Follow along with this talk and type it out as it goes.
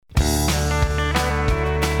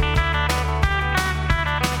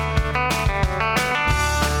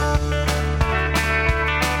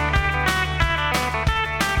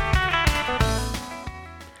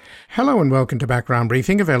Hello and welcome to Background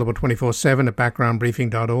Briefing, available 24/7 at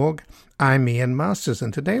backgroundbriefing.org. I'm Ian Masters,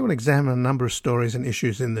 and today we'll examine a number of stories and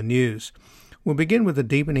issues in the news. We'll begin with the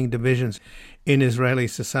deepening divisions in Israeli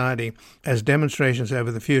society as demonstrations over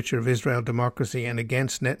the future of Israel democracy and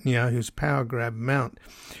against Netanyahu's power grab mount,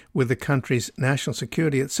 with the country's national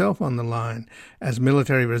security itself on the line as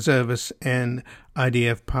military reservists and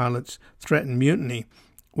IDF pilots threaten mutiny,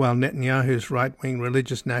 while Netanyahu's right-wing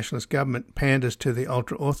religious nationalist government panders to the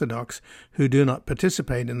ultra-Orthodox who do not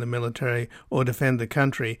participate in the military or defend the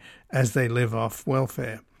country as they live off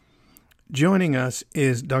welfare. Joining us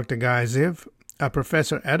is Dr. Guy Ziv, a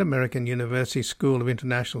professor at American University School of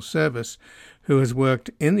International Service who has worked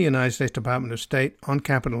in the United States Department of State on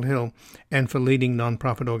Capitol Hill and for leading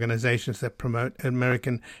nonprofit organizations that promote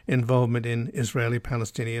American involvement in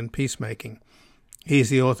Israeli-Palestinian peacemaking. He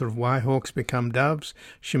is the author of Why Hawks Become Doves,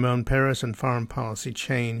 Shimon Peres and Foreign Policy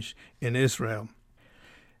Change in Israel.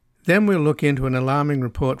 Then we'll look into an alarming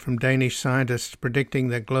report from Danish scientists predicting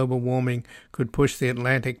that global warming could push the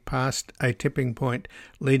Atlantic past a tipping point,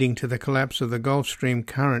 leading to the collapse of the Gulf Stream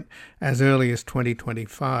current as early as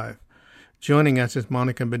 2025. Joining us is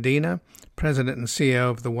Monica Medina, President and CEO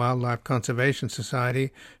of the Wildlife Conservation Society,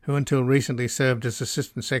 who until recently served as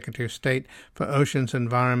Assistant Secretary of State for Oceans,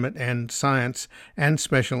 Environment and Science and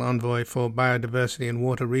Special Envoy for Biodiversity and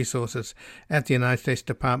Water Resources at the United States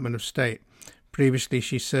Department of State. Previously,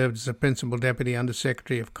 she served as a Principal Deputy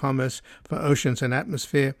Undersecretary of Commerce for Oceans and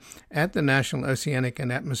Atmosphere at the National Oceanic and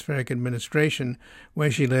Atmospheric Administration, where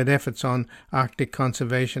she led efforts on Arctic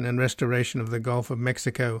conservation and restoration of the Gulf of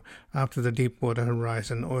Mexico after the Deepwater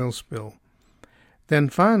Horizon oil spill. Then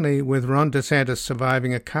finally, with Ron DeSantis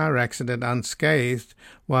surviving a car accident unscathed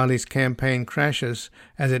while his campaign crashes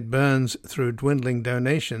as it burns through dwindling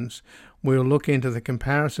donations, we'll look into the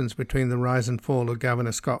comparisons between the rise and fall of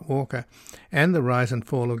Governor Scott Walker and the rise and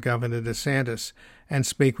fall of Governor DeSantis, and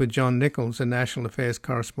speak with John Nichols, a national affairs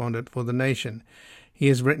correspondent for The Nation. He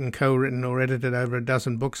has written, co-written, or edited over a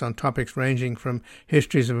dozen books on topics ranging from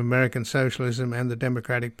histories of American socialism and the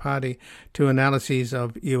Democratic Party to analyses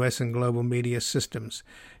of U.S. and global media systems.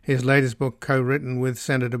 His latest book, co-written with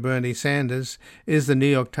Senator Bernie Sanders, is the New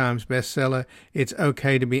York Times bestseller, It's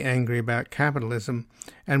Okay to Be Angry About Capitalism,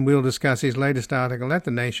 and we'll discuss his latest article at The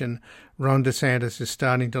Nation, Ron DeSantis is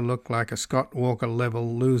Starting to Look Like a Scott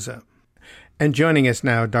Walker-Level Loser. And joining us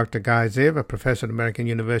now, Dr. Guy Ziv, a professor at American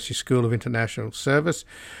University School of International Service,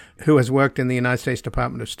 who has worked in the United States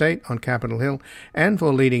Department of State on Capitol Hill and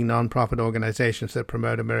for leading nonprofit organizations that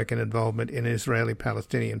promote American involvement in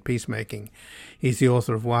Israeli-Palestinian peacemaking. He's the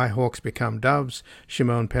author of Why Hawks Become Doves,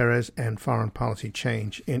 Shimon Peres, and Foreign Policy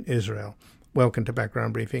Change in Israel. Welcome to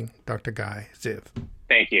Background Briefing, Dr. Guy Ziv.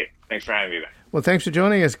 Thank you. Thanks for having me back. Well, thanks for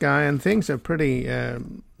joining us, Guy. And things are pretty, a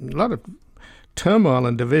lot of turmoil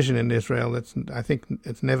and division in Israel that's, I think,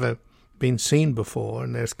 it's never been seen before,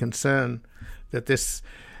 and there's concern that this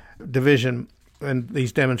division and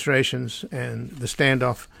these demonstrations and the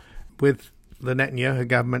standoff with the Netanyahu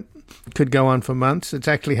government could go on for months. It's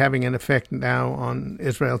actually having an effect now on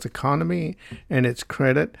Israel's economy and its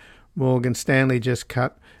credit. Morgan Stanley just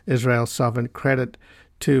cut Israel's sovereign credit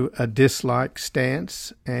to a dislike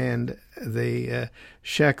stance, and the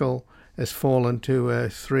shekel has fallen to a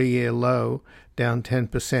 3-year low, down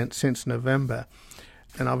 10% since November.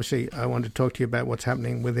 And obviously, I want to talk to you about what's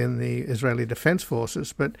happening within the Israeli Defense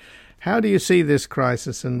Forces. But how do you see this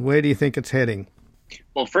crisis, and where do you think it's heading?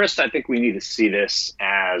 Well, first, I think we need to see this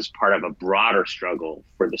as part of a broader struggle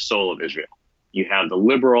for the soul of Israel. You have the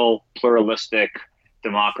liberal, pluralistic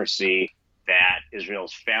democracy that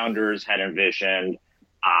Israel's founders had envisioned.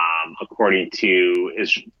 According to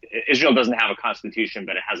Israel doesn't have a constitution,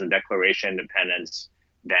 but it has a Declaration of Independence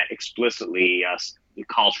that explicitly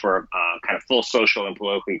calls for kind of full social and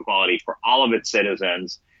political equality for all of its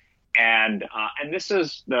citizens. And this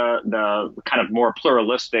is the kind of more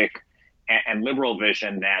pluralistic and liberal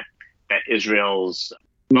vision that Israel's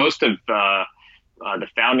most of the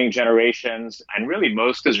founding generations and really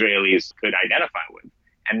most Israelis could identify with.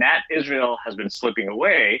 And that Israel has been slipping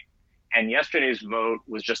away. And yesterday's vote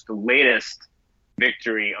was just the latest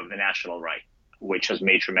victory of the national right, which has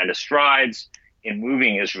made tremendous strides in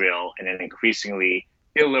moving Israel in an increasingly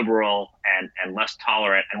illiberal and less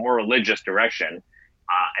tolerant and more religious direction.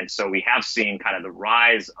 And so we have seen kind of the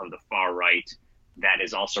rise of the far right that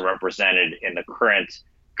is also represented in the current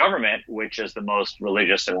government, which is the most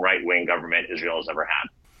religious and right-wing government Israel has ever had.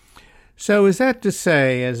 So is that to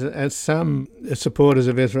say, as some supporters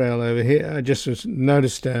of Israel over here, I just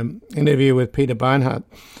noticed an interview with Peter Beinart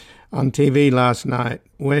on TV last night,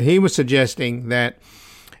 where he was suggesting that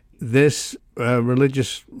this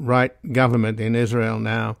religious right government in Israel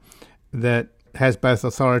now that has both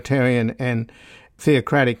authoritarian and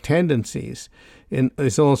theocratic tendencies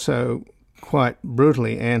is also quite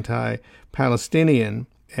brutally anti-Palestinian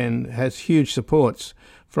and has huge supports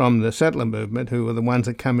from the settler movement, who are the ones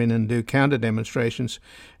that come in and do counter demonstrations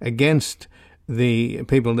against the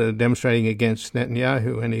people that are demonstrating against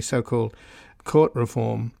Netanyahu and his so-called court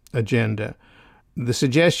reform agenda. The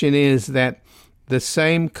suggestion is that the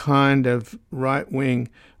same kind of right-wing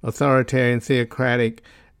authoritarian theocratic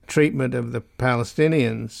treatment of the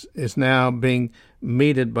Palestinians is now being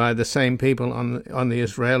meted by the same people on the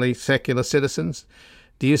Israeli secular citizens.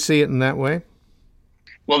 Do you see it in that way?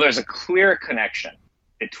 Well, there's a clear connection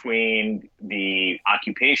between the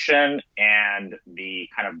occupation and the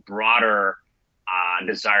kind of broader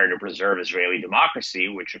desire to preserve Israeli democracy,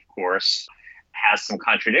 which, of course, has some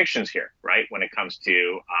contradictions here, right, when it comes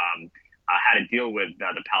to how to deal with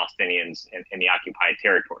the Palestinians in the occupied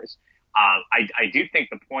territories. I do think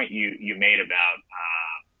the point you made about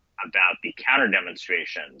the counter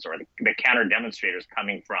demonstrations or the counter demonstrators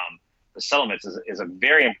coming from the settlements is a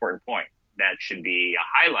very important point that should be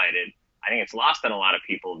highlighted. I think it's lost on a lot of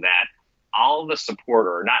people that all the support,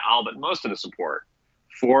 or not all, but most of the support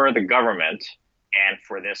for the government and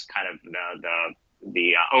for this kind of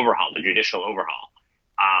the overhaul, the judicial overhaul,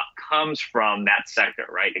 comes from that sector,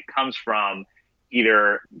 right? It comes from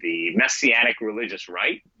either the Messianic religious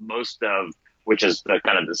right, most of which is the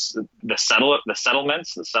kind of the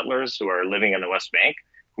settlements, the settlers who are living in the West Bank,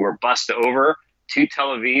 who were bussed over to Tel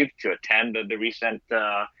Aviv to attend the recent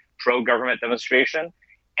pro-government demonstration.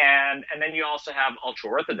 And then you also have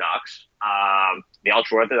ultra-Orthodox. The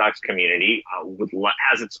ultra-Orthodox community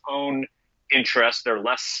has its own interests. They're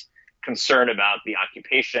less concerned about the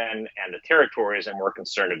occupation and the territories and more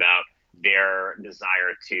concerned about their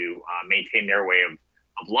desire to maintain their way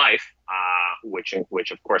of life, which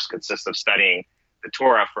of course consists of studying the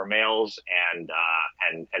Torah for males and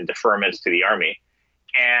deferments to the army.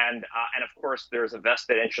 And of course, there's a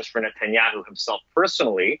vested interest for Netanyahu himself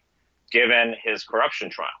personally, given his corruption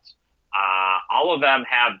trials. All of them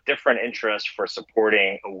have different interests for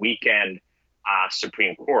supporting a weakened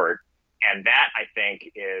Supreme Court. And that, I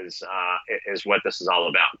think, is what this is all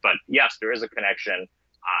about. But yes, there is a connection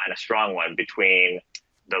and a strong one between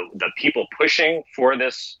the people pushing for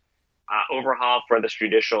this overhaul, for this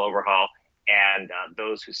judicial overhaul, and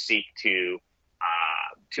those who seek to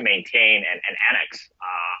maintain and annex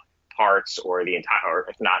parts or the entire, or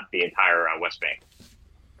if not the entire West Bank.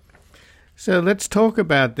 So let's talk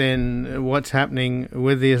about then what's happening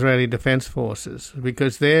with the Israeli Defense Forces,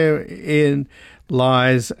 because therein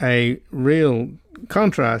lies a real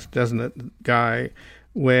contrast, doesn't it, Guy,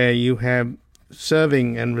 where you have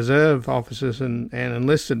serving and reserve officers and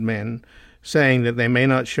enlisted men saying that they may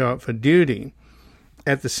not show up for duty.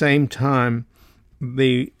 At the same time,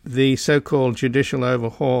 the so-called judicial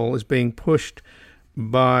overhaul is being pushed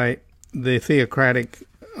by the theocratic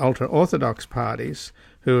ultra-Orthodox parties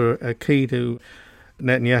who are key to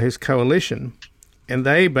Netanyahu's coalition, and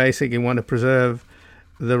they basically want to preserve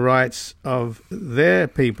the rights of their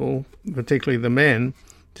people, particularly the men,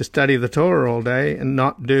 to study the Torah all day and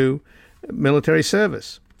not do military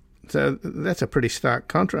service. So that's a pretty stark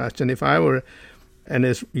contrast. And if I were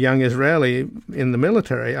an young Israeli in the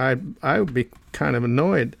military, I would be kind of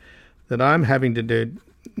annoyed that I'm having to do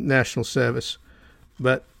national service.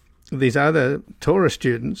 But these other Torah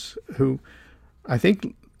students who I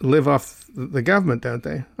think live off the government, don't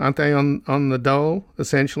they? Aren't they on the dole,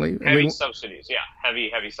 essentially? Heavy subsidies, yeah.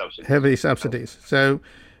 Heavy subsidies. Heavy subsidies. So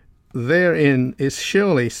therein is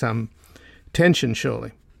surely some tension,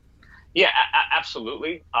 surely. Yeah,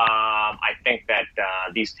 absolutely. I think that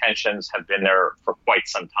these tensions have been there for quite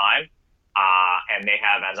some time. And they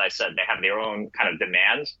have, as I said, they have their own kind of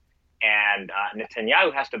demands. And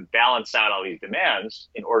Netanyahu has to balance out all these demands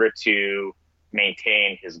in order to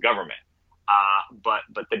maintain his government.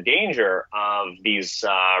 But the danger of these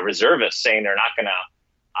reservists saying they're not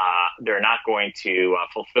going to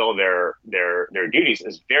fulfill their duties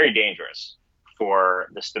is very dangerous for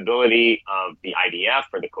the stability of the IDF,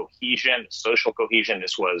 for the cohesion, social cohesion.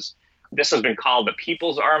 This has been called the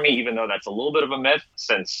People's Army, even though that's a little bit of a myth,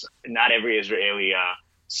 since not every Israeli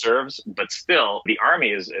serves. But still, the army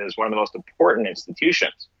is one of the most important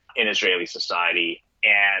institutions in Israeli society.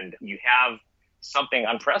 And you have something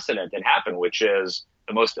unprecedented happen, which is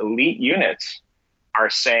the most elite units are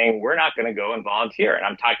saying, we're not going to go and volunteer. And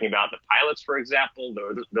I'm talking about the pilots, for example.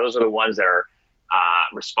 Those are the ones that are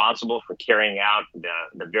responsible for carrying out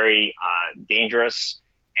the very dangerous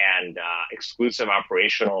and exclusive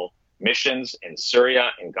operational missions in Syria,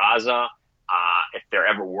 in Gaza, If there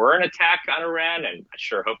ever were an attack on Iran, and I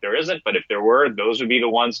sure hope there isn't, but if there were, those would be the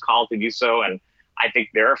ones called to do so. And I think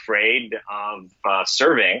they're afraid of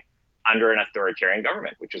serving under an authoritarian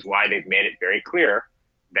government, which is why they've made it very clear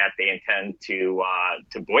that they intend to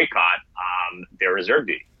boycott their reserve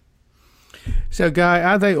duty. So, Guy,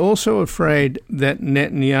 are they also afraid that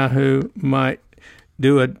Netanyahu might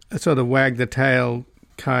do a sort of wag the tail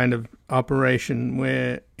kind of operation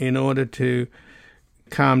where, in order to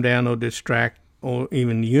calm down or distract or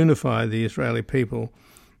even unify the Israeli people,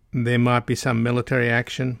 there might be some military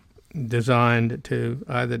action designed to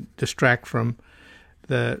either distract from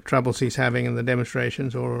the troubles he's having in the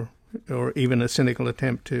demonstrations or even a cynical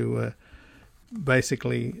attempt to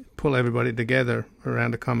basically pull everybody together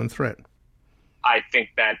around a common threat? I think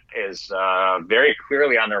that is very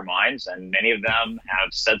clearly on their minds, and many of them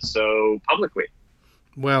have said so publicly.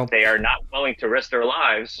 Well, they are not willing to risk their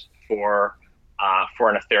lives for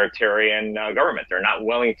an authoritarian government. They're not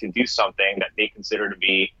willing to do something that they consider to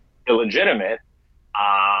be illegitimate.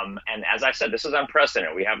 And as I said, this is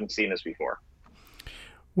unprecedented. We haven't seen this before.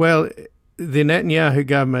 Well, the Netanyahu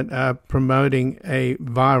government are promoting a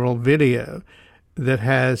viral video that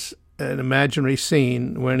has an imaginary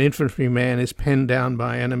scene where an infantryman is pinned down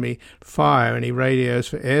by enemy fire and he radios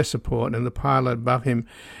for air support, and the pilot above him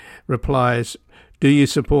replies, "Do you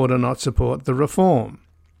support or not support the reform?"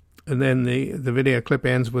 And then the video clip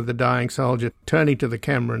ends with the dying soldier turning to the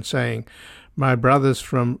camera and saying, "My brothers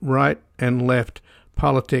from right and left,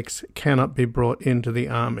 politics cannot be brought into the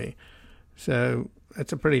army." So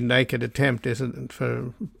that's a pretty naked attempt, isn't it,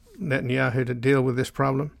 for Netanyahu to deal with this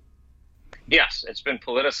problem? Yes, it's been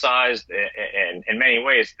politicized in many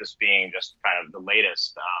ways, this being just kind of the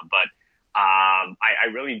latest. But I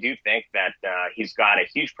really do think that he's got a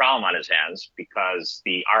huge problem on his hands, because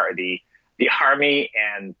the army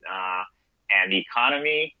and the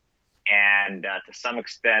economy and to some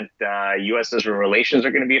extent U.S.-Israel relations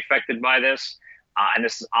are going to be affected by this. And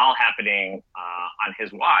this is all happening on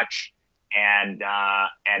his watch. And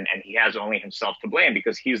he has only himself to blame,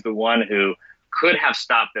 because he's the one who could have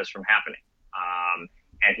stopped this from happening.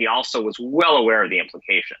 And he also was well aware of the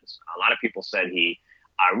implications. A lot of people said he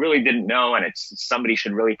really didn't know, and somebody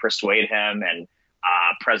should really persuade him. And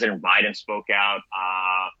President Biden spoke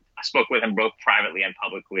with him both privately and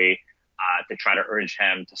publicly to try to urge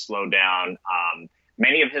him to slow down.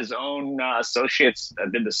 Many of his own associates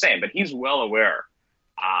did the same, but he's well aware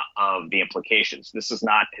of the implications. This is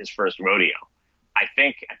not his first rodeo. I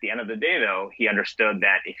think at the end of the day, though, he understood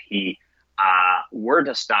that if he were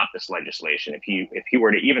to stop this legislation, if he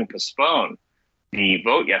were to even postpone the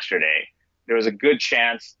vote yesterday, there was a good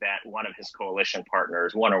chance that one of his coalition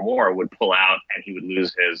partners, one or more, would pull out and he would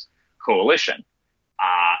lose his coalition.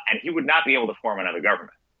 And he would not be able to form another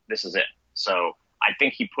government. This is it. So I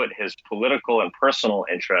think he put his political and personal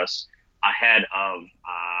interests ahead of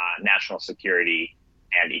national security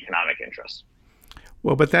and economic interests.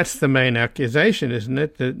 Well, but that's the main accusation, isn't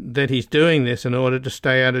it? That he's doing this in order to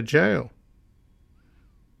stay out of jail.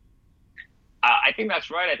 I think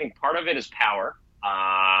that's right. I think part of it is power,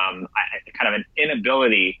 kind of an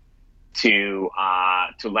inability to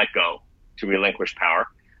let go, to relinquish power.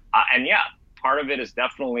 And yeah, part of it is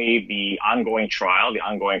definitely the ongoing trial, the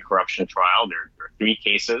ongoing corruption trial. There are 3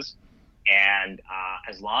 cases. And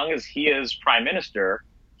as long as he is prime minister,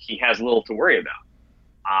 he has little to worry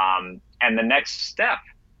about. And the next step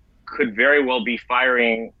could very well be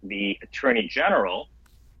firing the attorney general,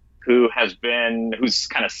 who's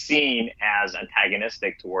kind of seen as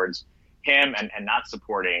antagonistic towards him and not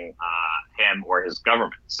supporting him or his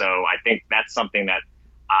government. So I think that's something that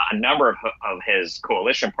a number of his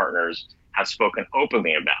coalition partners have spoken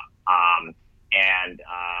openly about.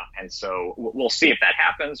 And so we'll see if that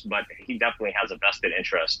happens, but he definitely has a vested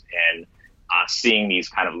interest in seeing these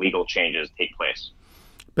kind of legal changes take place.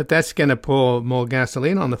 But that's going to pour more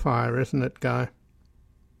gasoline on the fire, isn't it, Guy?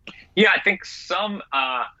 Yeah, I think some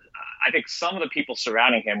of the people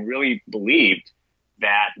surrounding him really believed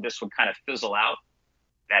that this would kind of fizzle out,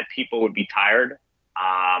 that people would be tired.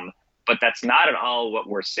 But that's not at all what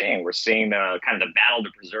we're seeing. We're seeing the kind of the battle to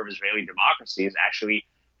preserve Israeli democracy is actually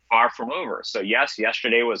far from over. So yes,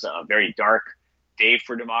 yesterday was a very dark day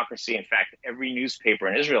for democracy. In fact, every newspaper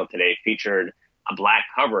in Israel today featured a black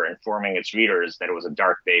cover informing its readers that it was a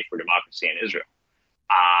dark day for democracy in Israel.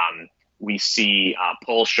 We see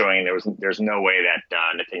polls showing there's no way that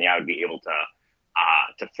Netanyahu would be able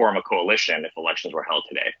to form a coalition if elections were held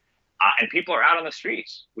today. And people are out on the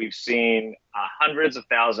streets. We've seen hundreds of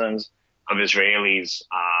thousands of Israelis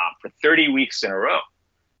for 30 weeks in a row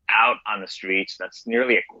out on the streets. That's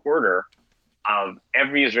nearly a quarter of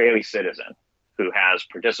every Israeli citizen who has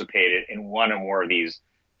participated in one or more of these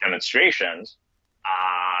demonstrations.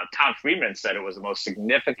 Tom Friedman said it was the most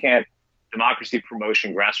significant democracy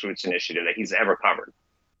promotion grassroots initiative that he's ever covered.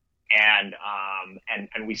 And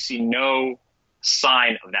we see no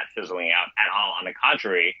sign of that fizzling out at all. On the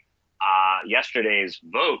contrary, yesterday's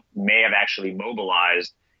vote may have actually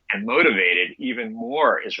mobilized and motivated even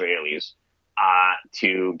more Israelis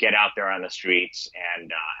to get out there on the streets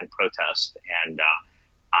and protest. And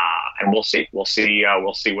we'll see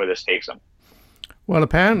where this takes them. Well,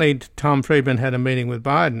 apparently Tom Friedman had a meeting with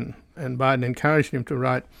Biden, and Biden encouraged him to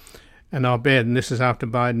write an op-ed, and this is after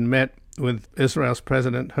Biden met with Israel's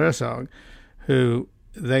President Herzog, who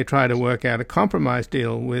they tried to work out a compromise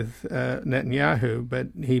deal with Netanyahu, but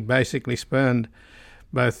he basically spurned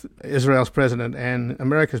both Israel's president and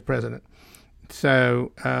America's president.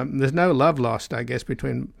 So there's no love lost, I guess,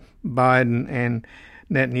 between Biden and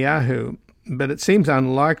Netanyahu. But it seems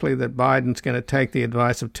unlikely that Biden's going to take the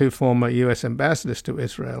advice of two former U.S. ambassadors to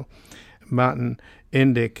Israel, Martin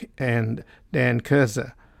Indyk and Dan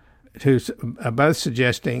Kurza, who are both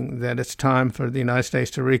suggesting that it's time for the United States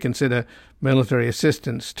to reconsider military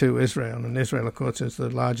assistance to Israel. And Israel, of course, is the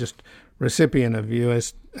largest recipient of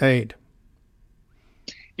U.S. aid.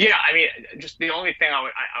 Yeah, I mean, just the only thing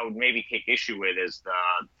I would maybe take issue with is the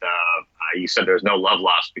you said there's no love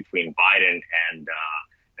lost between Biden and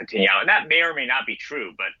Netanyahu, and that may or may not be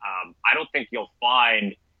true. But I don't think you'll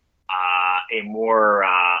find a more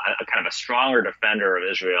a kind of a stronger defender of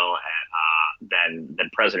Israel than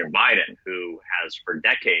President Biden, who has for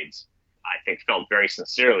decades, I think, felt very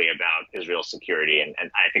sincerely about Israel's security, and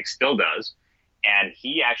I think still does. And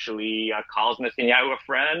he actually calls Netanyahu a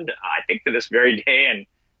friend, I think, to this very day, and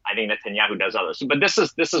I think Netanyahu does others. But this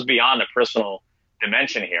is beyond the personal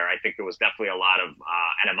dimension here. I think there was definitely a lot of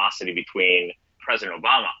animosity between President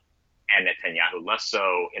Obama and Netanyahu, less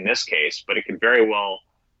so in this case, but it could very well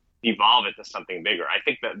evolve into something bigger. I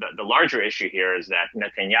think that the larger issue here is that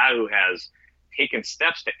Netanyahu has taken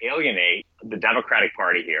steps to alienate the Democratic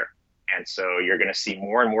Party here. And so you're going to see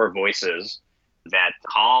more and more voices that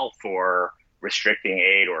call for restricting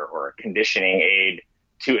aid or conditioning aid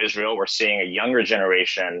to Israel. We're seeing a younger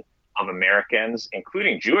generation of Americans,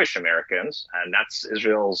 including Jewish Americans, and that's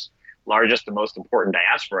Israel's largest and most important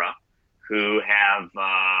diaspora, who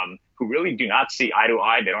really do not see eye to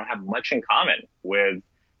eye. They don't have much in common with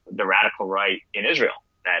the radical right in Israel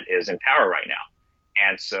that is in power right now.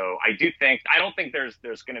 And so I don't think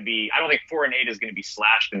foreign aid is going to be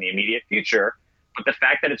slashed in the immediate future, but the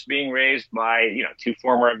fact that it's being raised by, two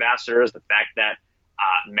former ambassadors, the fact that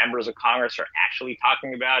members of Congress are actually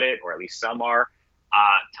talking about it, or at least some are,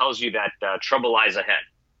 tells you that trouble lies ahead.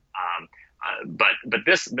 But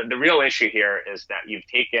the real issue here is that you've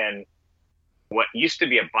taken what used to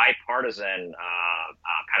be a bipartisan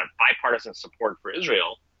support for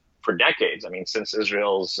Israel for decades. I mean, since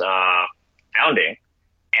Israel's founding,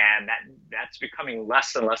 and that's becoming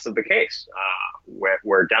less and less of the case,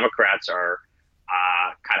 where Democrats are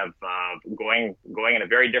going in a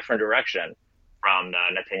very different direction from the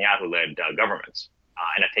Netanyahu-led governments.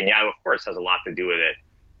 And Netanyahu, of course, has a lot to do with it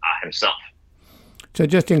himself. So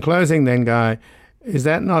just in closing then, Guy, is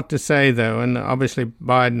that not to say, though, and obviously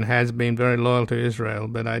Biden has been very loyal to Israel,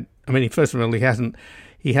 but I mean, first of all, he hasn't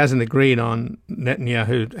agreed on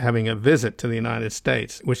Netanyahu having a visit to the United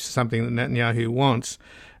States, which is something that Netanyahu wants,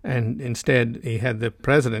 and instead he had the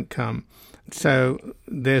president come. So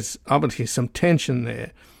there's obviously some tension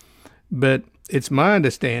there. But it's my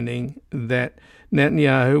understanding that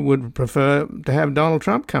Netanyahu would prefer to have Donald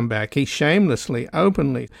Trump come back. He shamelessly,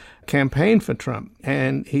 openly campaigned for Trump,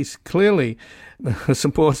 and he's clearly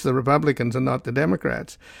supports the Republicans and not the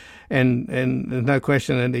Democrats. And there's no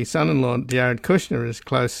question that his son-in-law, Jared Kushner, is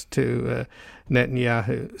close to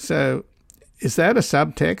Netanyahu. So is that a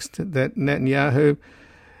subtext that Netanyahu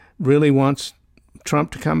really wants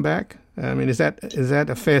Trump to come back? I mean, is that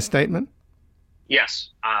a fair statement? Yes.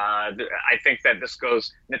 I think that this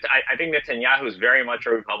goes – I think Netanyahu is very much a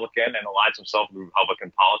Republican and aligns himself with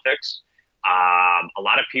Republican politics. A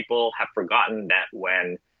lot of people have forgotten that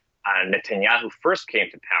when Netanyahu first came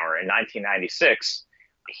to power in 1996,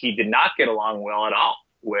 he did not get along well at all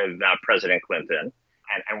with President Clinton.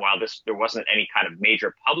 And while there wasn't any kind of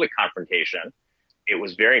major public confrontation, it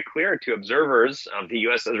was very clear to observers of the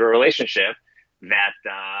U.S.-Israel relationship that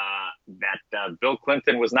Bill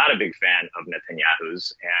Clinton was not a big fan of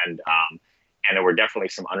Netanyahu's, and there were definitely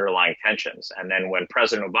some underlying tensions. And then when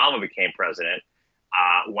President Obama became president,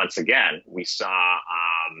 once again, we saw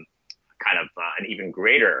an even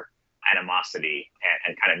greater animosity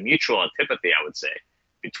and kind of mutual antipathy, I would say,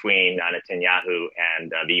 between Netanyahu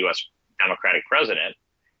and the U.S. Democratic president.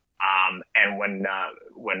 And when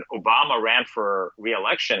Obama ran for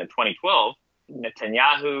re-election in 2012,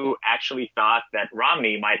 Netanyahu actually thought that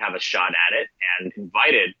Romney might have a shot at it and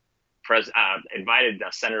invited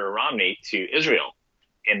Senator Romney to Israel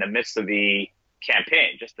in the midst of the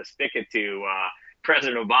campaign, just to stick it to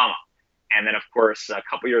President Obama. And then, of course, a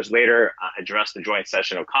couple years later, addressed the joint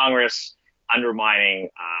session of Congress, undermining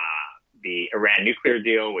the Iran nuclear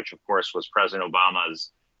deal, which, of course, was President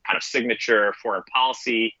Obama's kind of signature foreign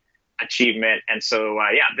policy achievement. And so,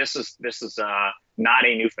 this is not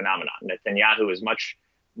a new phenomenon. Netanyahu is much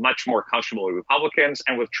more comfortable with Republicans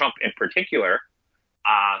and with Trump in particular,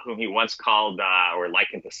 whom he once called or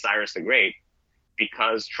likened to Cyrus the Great,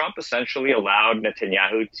 because Trump essentially allowed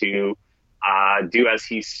Netanyahu to do as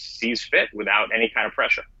he sees fit without any kind of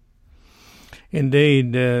pressure.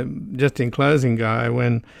 Indeed. Just in closing, Guy,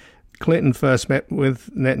 when Clinton first met with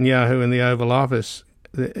Netanyahu in the Oval Office,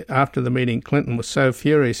 after the meeting, Clinton was so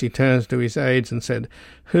furious he turns to his aides and said,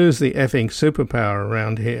 "Who's the effing superpower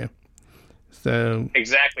around here?" So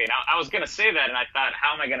exactly. Now, I was going to say that, and I thought,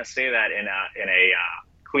 how am I going to say that in a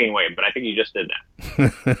clean way? But I think you just did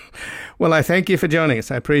that. Well, I thank you for joining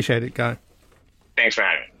us. I appreciate it, Guy. Thanks for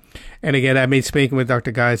having me. And again, I've been speaking with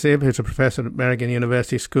Dr. Guy Ziv, who's a professor at American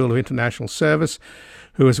University School of International Service,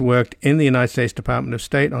 who has worked in the United States Department of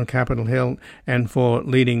State on Capitol Hill and for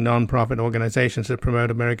leading nonprofit organizations that promote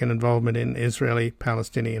American involvement in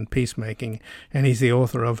Israeli-Palestinian peacemaking. And he's the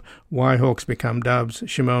author of Why Hawks Become Doves,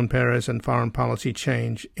 Shimon Peres and Foreign Policy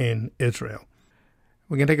Change in Israel.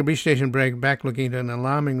 We're going to take a brief station break, back looking at an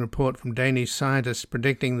alarming report from Danish scientists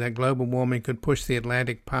predicting that global warming could push the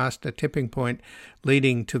Atlantic past a tipping point,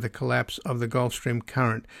 leading to the collapse of the Gulf Stream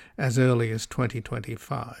current as early as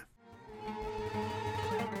 2025.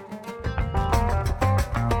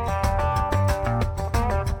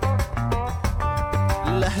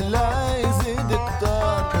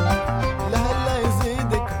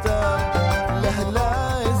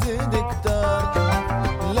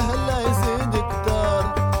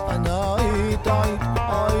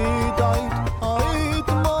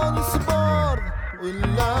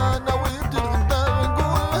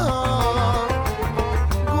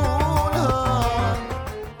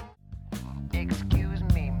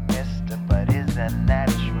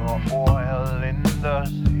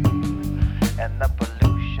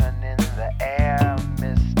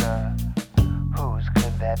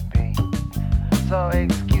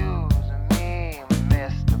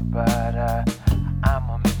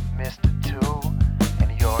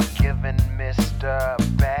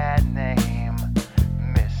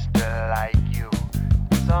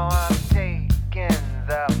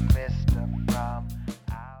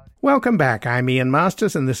 Welcome back. I'm Ian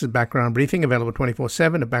Masters, and this is Background Briefing, available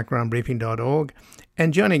 24/7 at backgroundbriefing.org.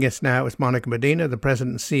 And joining us now is Monica Medina, the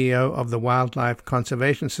President and CEO of the Wildlife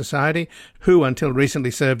Conservation Society, who until recently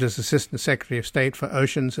served as Assistant Secretary of State for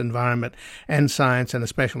Oceans, Environment and Science and a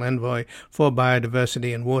Special Envoy for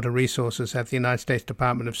Biodiversity and Water Resources at the United States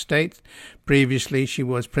Department of State. Previously, she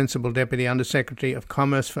was Principal Deputy Undersecretary of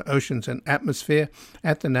Commerce for Oceans and Atmosphere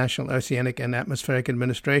at the National Oceanic and Atmospheric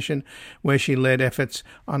Administration, where she led efforts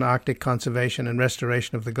on Arctic conservation and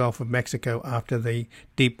restoration of the Gulf of Mexico after the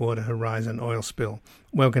Deepwater Horizon oil spill.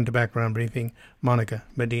 Welcome to Background Briefing, Monica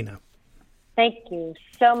Medina. Thank you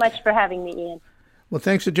so much for having me, Ian. Well,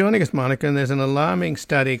 thanks for joining us, Monica. And there's an alarming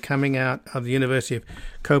study coming out of the University of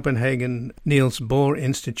Copenhagen Niels Bohr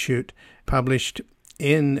Institute, published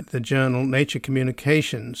in the journal Nature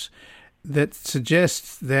Communications, that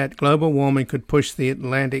suggests that global warming could push the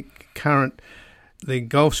Atlantic current, the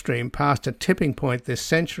Gulf Stream, past a tipping point this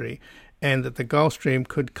century, and that the Gulf Stream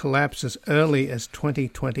could collapse as early as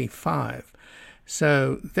 2025.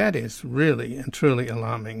 So that is really and truly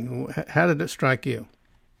alarming. How did it strike you?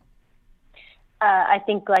 I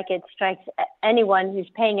think like it strikes anyone who's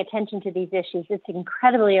paying attention to these issues, it's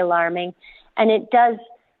incredibly alarming. And it does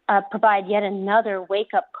provide yet another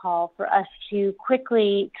wake-up call for us to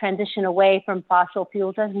quickly transition away from fossil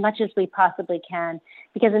fuels as much as we possibly can.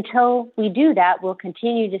 Because until we do that, we'll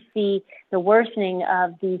continue to see the worsening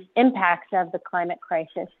of these impacts of the climate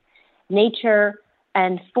crisis. Nature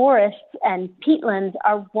and forests and peatlands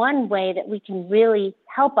are one way that we can really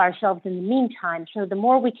help ourselves in the meantime. So the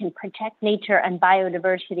more we can protect nature and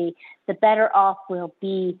biodiversity, the better off we'll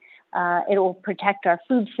be. It will protect our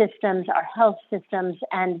food systems, our health systems,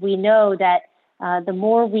 and we know that the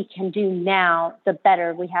more we can do now, the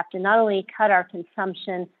better. We have to not only cut our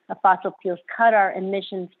consumption of fossil fuels, cut our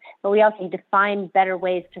emissions, but we also need to find better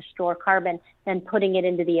ways to store carbon than putting it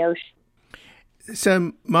into the ocean.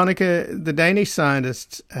 So, Monica, the Danish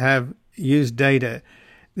scientists have used data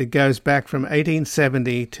that goes back from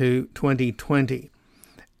 1870 to 2020.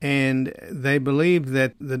 and they believe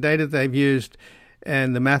that the data they've used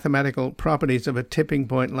and the mathematical properties of a tipping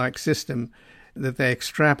point-like system that they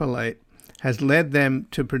extrapolate has led them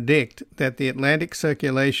to predict that the Atlantic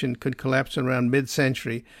circulation could collapse around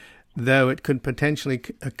mid-century, though it could potentially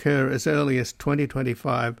occur as early as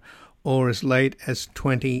 2025 or as late as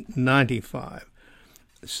 2095.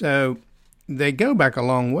 So they go back a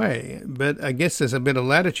long way, but I guess there's a bit of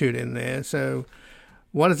latitude in there. So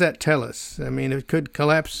what does that tell us? I mean, it could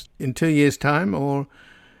collapse in 2 years' time, or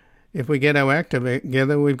if we get our act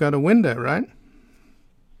together, we've got a window, right?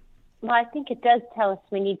 Well, I think it does tell us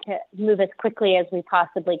we need to move as quickly as we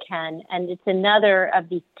possibly can. And it's another of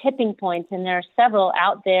these tipping points, and there are several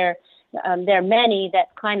out there. There are many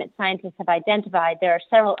that climate scientists have identified. There are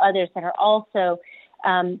several others that are also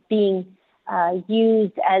being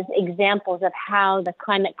used as examples of how the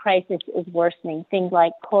climate crisis is worsening. Things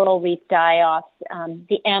like coral reef die-offs,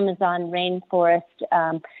 the Amazon rainforest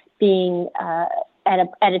being at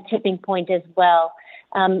a tipping point as well.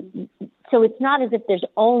 So it's not as if there's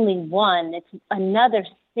only one. It's another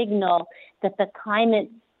signal that the climate,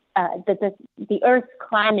 that the Earth's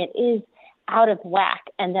climate is out of whack,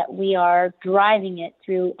 and that we are driving it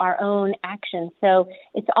through our own actions. So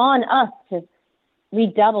it's on us to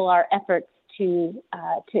redouble our efforts to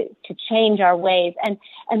change our ways. And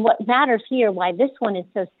what matters here, why this one is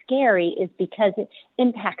so scary, is because it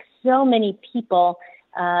impacts so many people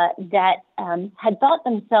that had thought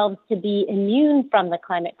themselves to be immune from the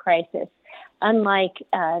climate crisis, unlike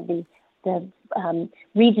the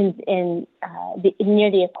regions in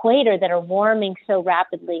near the equator that are warming so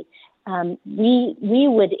rapidly. We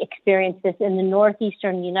would experience this in the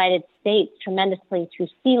northeastern United States tremendously through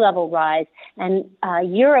sea level rise, and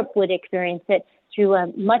Europe would experience it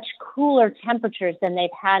through much cooler temperatures than they've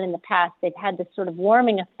had in the past. They've had this sort of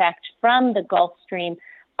warming effect from the Gulf Stream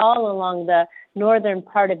all along the northern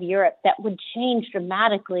part of Europe that would change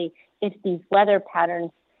dramatically if these weather patterns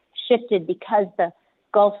shifted, because the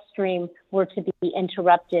Gulf Stream were to be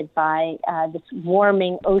interrupted by this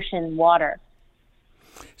warming ocean water.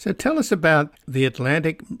 So tell us about the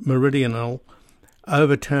Atlantic Meridional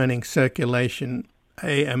Overturning Circulation,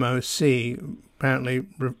 AMOC, apparently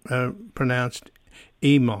pronounced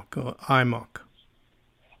EMOC or IMOC.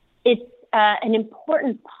 It's an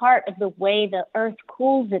important part of the way the Earth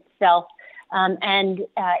cools itself, and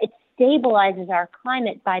it stabilizes our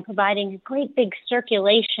climate by providing a great big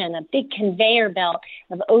circulation, a big conveyor belt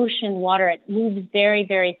of ocean water. It moves very,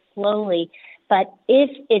 very slowly. But if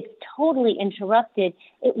it's totally interrupted,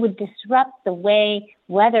 it would disrupt the way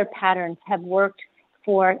weather patterns have worked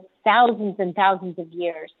for thousands and thousands of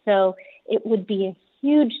years. So it would be a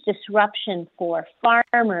huge disruption for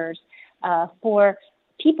farmers, for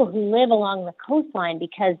people who live along the coastline,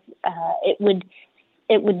 because it would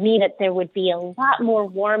mean that there would be a lot more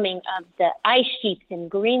warming of the ice sheets in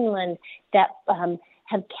Greenland that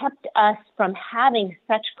have kept us from having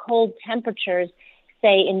such cold temperatures,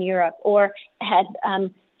 say in Europe, or had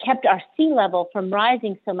kept our sea level from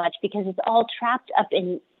rising so much, because it's all trapped up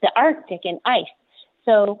in the Arctic in ice.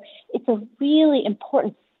 So it's a really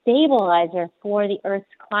important stabilizer for the Earth's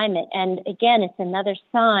climate. And again, it's another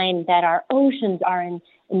sign that our oceans are in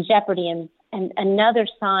jeopardy, and another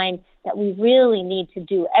sign that we really need to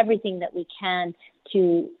do everything that we can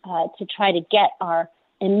to try to get our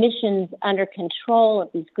emissions under control of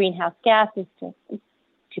these greenhouse gases,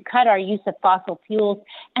 to cut our use of fossil fuels,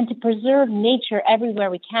 and to preserve nature everywhere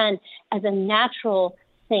we can as a natural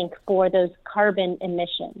sink for those carbon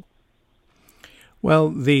emissions. Well,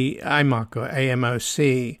 the IMOC or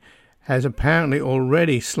AMOC has apparently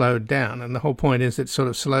already slowed down, and the whole point is it sort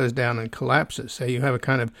of slows down and collapses. So you have a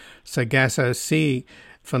kind of Sargasso Sea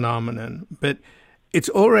phenomenon, but it's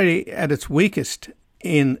already at its weakest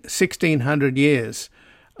in 1,600 years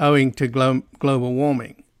owing to global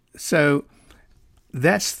warming. So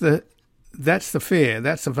that's the fear,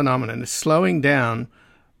 that's the phenomenon. It's slowing down,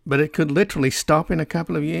 but it could literally stop in a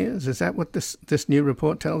couple of years. Is that what this new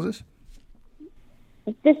report tells us?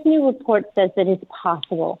 This new report says that it's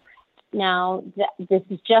possible. Now, this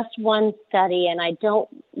is just one study, and I don't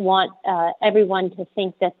want everyone to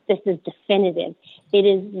think that this is definitive. It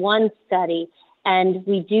is one study, and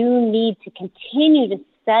we do need to continue to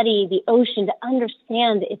study the ocean to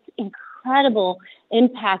understand its incredible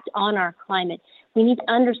impact on our climate. We need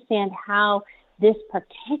to understand how this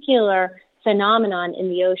particular phenomenon in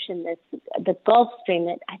the ocean, the Gulf Stream,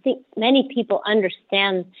 that I think many people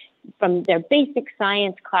understand from their basic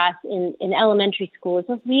science class in elementary school, is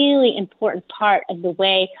a really important part of the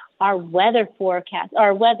way our weather forecasts,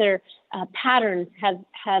 our weather patterns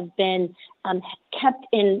have been kept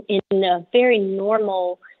in a very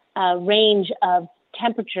normal range of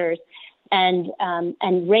temperatures and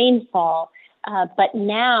rainfall. But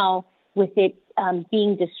now, with it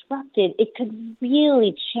being disrupted, it could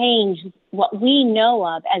really change what we know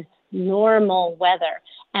of as normal weather.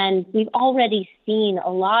 And we've already seen a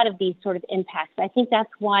lot of these sort of impacts. I think that's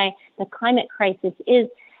why the climate crisis is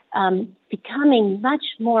becoming much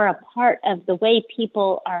more a part of the way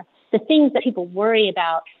the things that people worry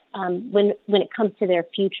about when it comes to their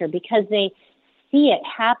future, because they see it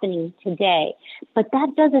happening today. But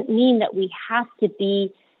that doesn't mean that we have to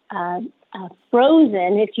be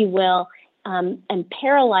frozen, if you will, and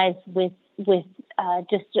paralyzed with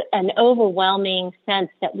just an overwhelming sense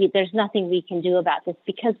that there's nothing we can do about this,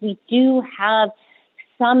 because we do have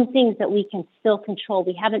some things that we can still control.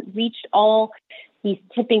 We haven't reached all these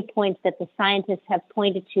tipping points that the scientists have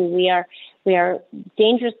pointed to. We are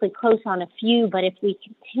dangerously close on a few, but if we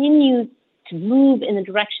continue to move in the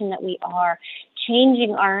direction that we are,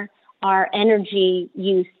 changing our energy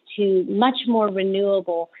use to much more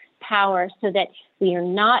renewable power so that we are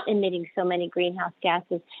not emitting so many greenhouse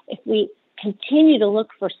gases, if we continue to look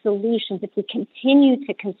for solutions, if we continue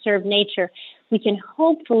to conserve nature, we can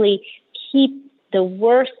hopefully keep the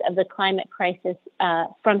worst of the climate crisis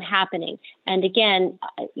from happening. And again,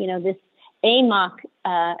 this AMOC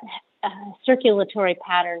circulatory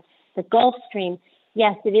pattern, the Gulf Stream,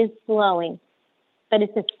 yes, it is slowing, but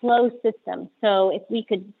it's a slow system. So if we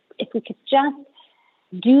could just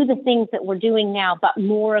do the things that we're doing now, but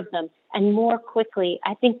more of them and more quickly,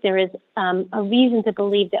 I think there is a reason to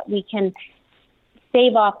believe that we can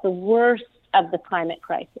stave off the worst of the climate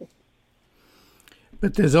crisis.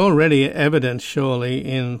 But there's already evidence, surely,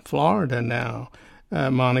 in Florida now,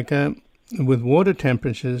 Monica, with water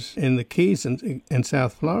temperatures in the Keys in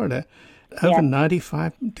South Florida over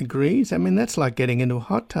 95 degrees. I mean, that's like getting into a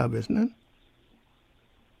hot tub, isn't it?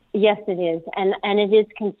 Yes, it is, and it is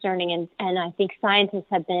concerning, and I think scientists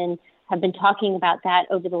have been talking about that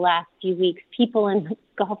over the last few weeks. People in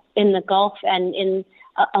the Gulf and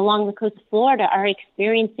along the coast of Florida are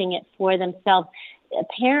experiencing it for themselves.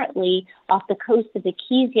 Apparently, off the coast of the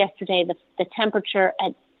Keys yesterday, the temperature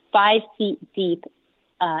at 5 feet deep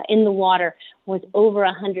in the water was over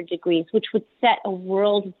 100 degrees, which would set a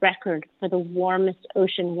world record for the warmest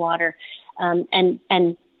ocean water, and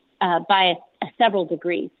by several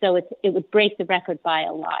degrees. So it would break the record by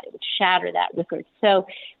a lot. It would shatter that record. So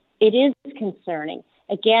it is concerning.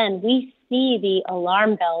 Again, we see the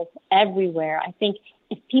alarm bells everywhere. I think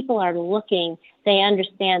if people are looking, they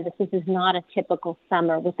understand that this is not a typical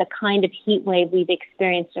summer with the kind of heat wave we've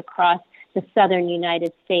experienced across the southern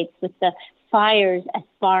United States, with the fires as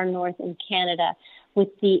far north in Canada, with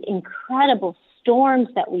the incredible storms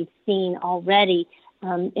that we've seen already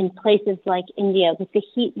in places like India, with the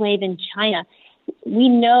heat wave in China. We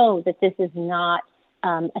know that this is not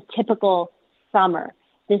a typical summer.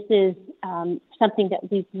 This is something that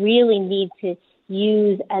we really need to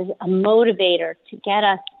use as a motivator to get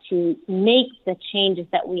us to make the changes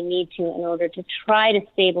that we need to in order to try to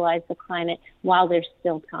stabilize the climate while there's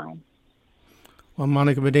still time. Well,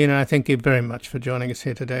 Monica Medina, I thank you very much for joining us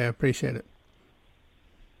here today. I appreciate it.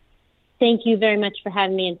 Thank you very much for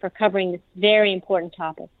having me and for covering this very important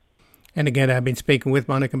topic. And again, I've been speaking with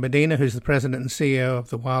Monica Medina, who's the president and CEO of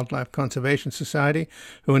the Wildlife Conservation Society,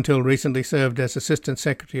 who until recently served as Assistant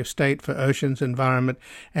Secretary of State for Oceans, Environment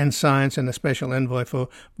and Science and a Special Envoy for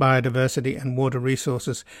Biodiversity and Water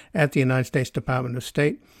Resources at the United States Department of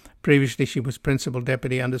State. Previously, she was Principal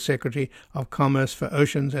Deputy Undersecretary of Commerce for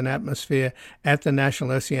Oceans and Atmosphere at the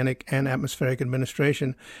National Oceanic and Atmospheric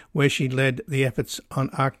Administration, where she led the efforts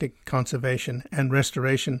on Arctic conservation and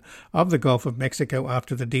restoration of the Gulf of Mexico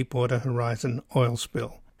after the Deepwater Horizon oil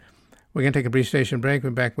spill. We're going to take a brief station break.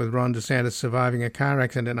 We're back with Ron DeSantis surviving a car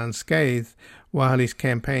accident unscathed while his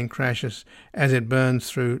campaign crashes as it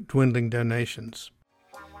burns through dwindling donations.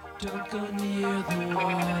 Don't go near the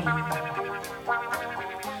water.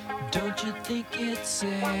 Don't you think it's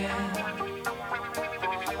sad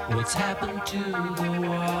what's happened to the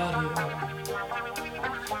water?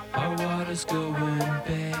 Our water's going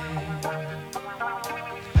bad.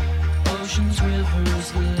 Oceans,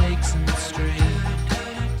 rivers, lakes and streams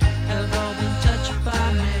have all been touched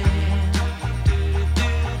by man.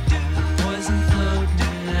 The poison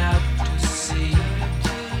floating out to sea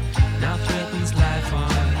now threatens life on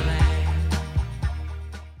land.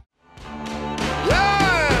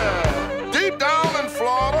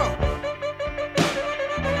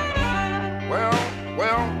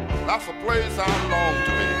 That's a place I long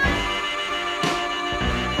to be.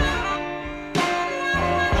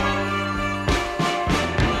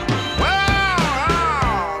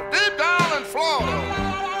 Well, deep down in Florida.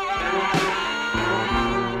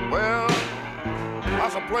 Well,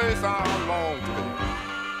 a place I long to be.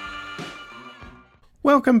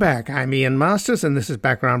 Welcome back. I'm Ian Masters, and this is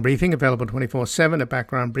Background Briefing, available 24/7 at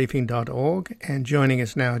backgroundbriefing.org. And joining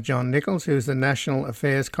us now, John Nichols, who's the National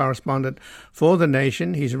Affairs Correspondent for The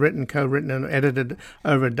Nation. He's written, co-written, and edited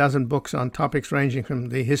over a dozen books on topics ranging from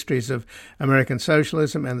the histories of American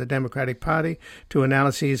socialism and the Democratic Party to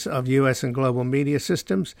analyses of U.S. and global media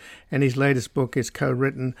systems. And his latest book is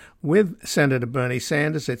co-written with Senator Bernie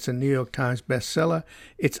Sanders. It's a New York Times bestseller.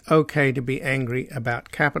 It's Okay to Be Angry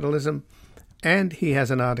About Capitalism. And he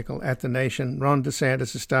has an article at The Nation. Ron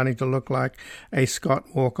DeSantis is starting to look like a Scott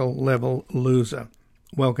Walker-level loser.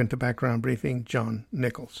 Welcome to Background Briefing, John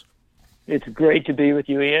Nichols. It's great to be with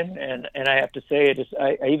you, Ian. And I have to say,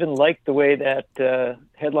 I even like the way that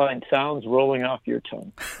headline sounds rolling off your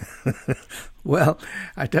tongue. Well,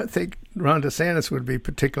 I don't think Ron DeSantis would be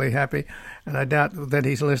particularly happy, and I doubt that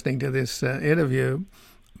he's listening to this interview.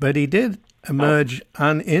 But he did emerge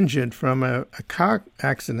uninjured from a car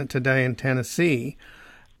accident today in Tennessee.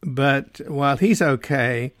 But while he's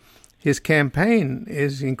okay, his campaign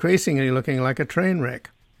is increasingly looking like a train wreck.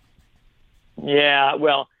 Yeah,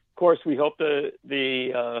 well, of course, we hope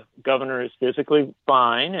the governor is physically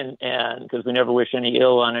fine, and because we never wish any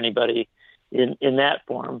ill on anybody in that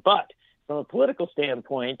form. But from a political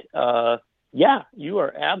standpoint, yeah, you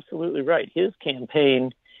are absolutely right. His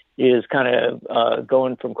campaign is kind of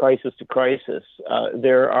going from crisis to crisis.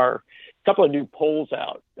 There are a couple of new polls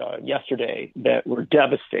out yesterday that were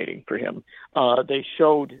devastating for him. They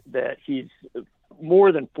showed that he's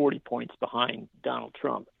more than 40 points behind Donald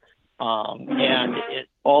Trump. And it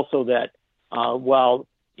also that while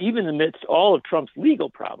even amidst all of Trump's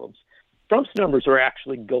legal problems, Trump's numbers are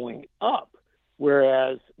actually going up,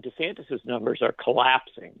 whereas DeSantis's numbers are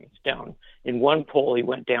collapsing. He's down. In one poll, he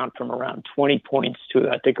went down from around 20 points to,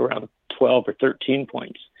 I think, around 12 or 13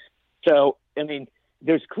 points. So, I mean,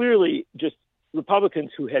 there's clearly just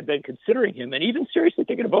Republicans who had been considering him and even seriously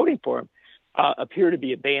thinking of voting for him appear to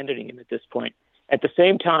be abandoning him at this point. At the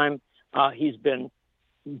same time, he's been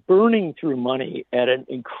burning through money at an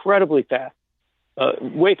incredibly fast,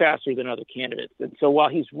 way faster than other candidates. And so while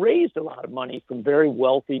he's raised a lot of money from very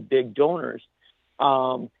wealthy, big donors,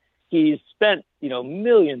 he's spent,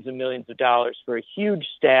 millions and millions of dollars for a huge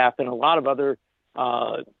staff and a lot of other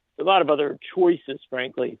choices,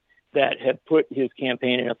 frankly, that have put his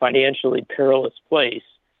campaign in a financially perilous place.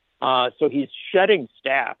 So he's shedding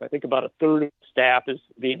staff. I think about a third of the staff is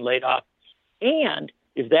being laid off. And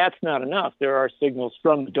if that's not enough, there are signals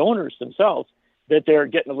from the donors themselves that they're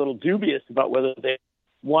getting a little dubious about whether they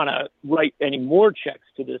want to write any more checks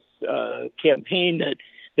to this campaign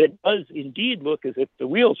that does indeed look as if the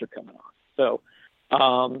wheels are coming off. So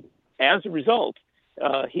as a result,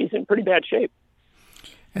 he's in pretty bad shape.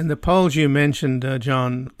 And the polls you mentioned,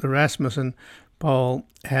 John, the Rasmussen poll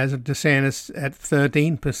has DeSantis at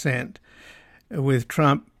 13%, with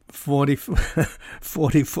Trump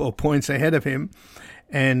 44 points ahead of him.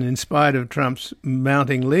 And in spite of Trump's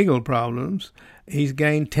mounting legal problems, he's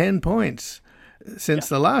gained 10 points since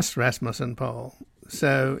the last Rasmussen poll.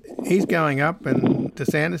 So he's going up and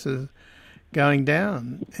DeSantis is going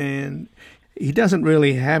down. And he doesn't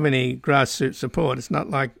really have any grassroots support. It's not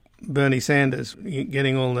like Bernie Sanders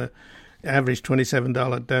getting all the average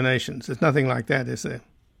 $27 donations. There's nothing like that, is there?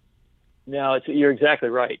 No, you're exactly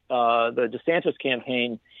right. The DeSantis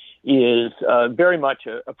campaign is very much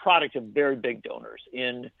a product of very big donors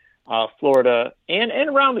in Florida and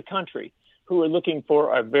around the country who are looking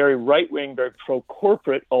for a very right-wing, very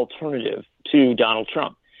pro-corporate alternative to Donald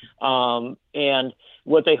Trump. And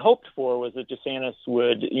what they hoped for was that DeSantis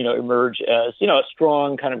would, emerge as, a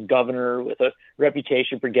strong kind of governor with a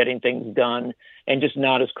reputation for getting things done and just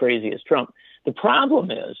not as crazy as Trump. The problem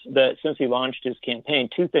is that since he launched his campaign,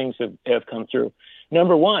 two things have come through.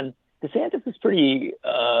 Number one, DeSantis is pretty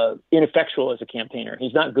ineffectual as a campaigner.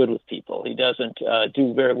 He's not good with people. He doesn't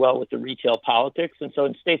do very well with the retail politics. And so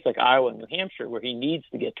in states like Iowa and New Hampshire, where he needs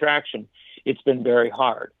to get traction, it's been very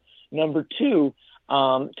hard. Number two,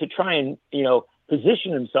 to try and,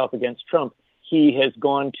 position himself against Trump, he has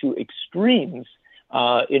gone to extremes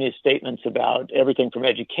in his statements about everything from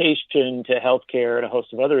education to healthcare and a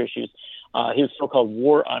host of other issues. His so-called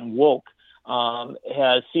war on woke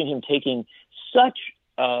has seen him taking such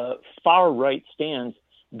far-right stands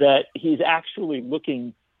that he's actually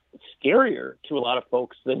looking scarier to a lot of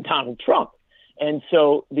folks than Donald Trump. And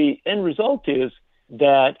so the end result is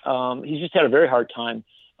that he's just had a very hard time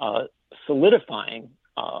solidifying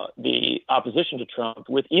the opposition to Trump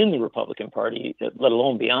within the Republican Party, let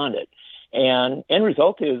alone beyond it. And end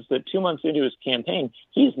result is that 2 months into his campaign,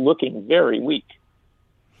 he's looking very weak.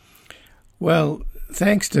 Well,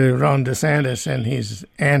 thanks to Ron DeSantis and his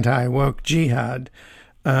anti-woke jihad,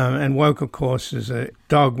 and woke, of course, is a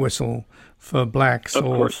dog whistle for blacks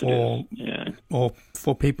or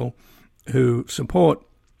for people who support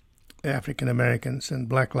African Americans and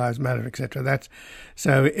Black Lives Matter, etc.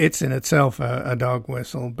 So it's in itself a dog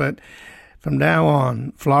whistle. But from now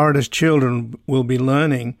on, Florida's children will be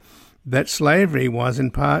learning that slavery was in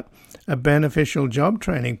part a beneficial job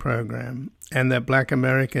training program, and that Black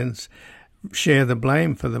Americans share the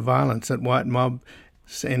blame for the violence that white mob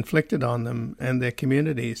inflicted on them and their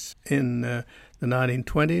communities in the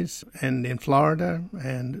 1920s and in Florida,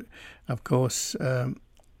 and of course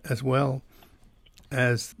as well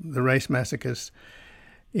as the race massacres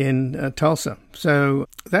in Tulsa. So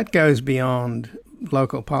that goes beyond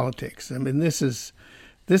local politics. I mean, this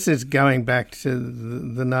is going back to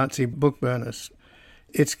the Nazi book burners.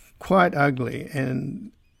 It's quite ugly.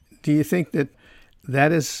 And do you think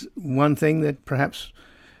that is one thing that perhaps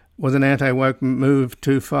was an anti-woke move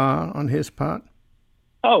too far on his part?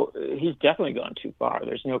 Oh, he's definitely gone too far.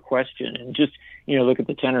 There's no question. And just, look at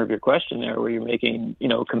the tenor of your question there, where you're making,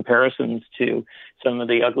 comparisons to some of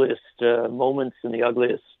the ugliest moments and the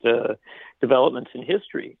ugliest developments in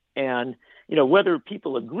history. And, whether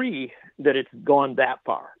people agree that it's gone that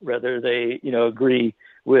far, whether they, agree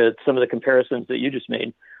with some of the comparisons that you just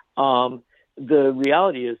made, the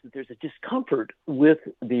reality is that there's a discomfort with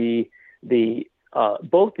the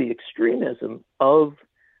both the extremism of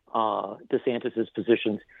DeSantis's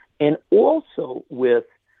positions and also with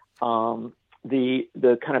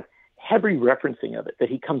the kind of heavy referencing of it, that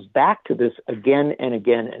he comes back to this again and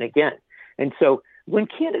again and again. And so when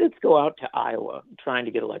candidates go out to Iowa trying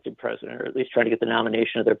to get elected president, or at least trying to get the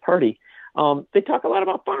nomination of their party, they talk a lot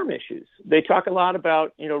about farm issues. They talk a lot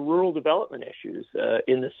about, rural development issues.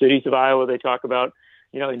 In the cities of Iowa, they talk about,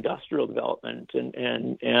 industrial development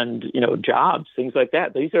and jobs, things like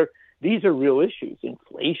that. These are real issues,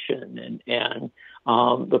 inflation and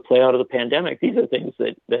the play out of the pandemic. These are things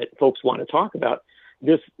that folks want to talk about.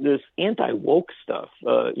 This anti-woke stuff,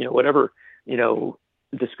 whatever,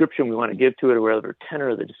 description we want to give to it, or whatever tenor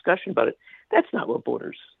of the discussion about it, that's not what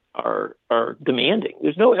voters are demanding.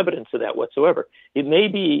 There's no evidence of that whatsoever. It may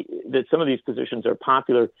be that some of these positions are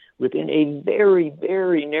popular within a very,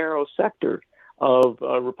 very narrow sector of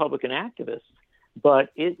Republican activists, but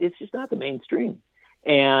it's just not the mainstream.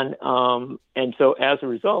 And so as a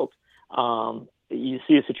result, you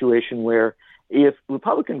see a situation where if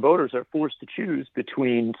Republican voters are forced to choose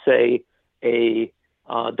between, say, a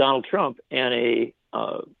Donald Trump and a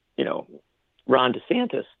Ron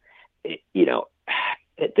DeSantis,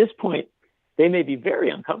 at this point, they may be very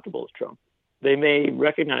uncomfortable with Trump. They may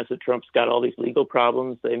recognize that Trump's got all these legal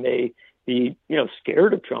problems. They may be,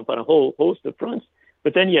 scared of Trump on a whole host of fronts.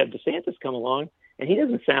 But then you have DeSantis come along, and he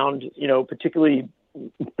doesn't sound, particularly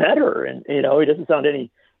better, and he doesn't sound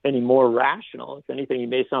any more rational. If anything, he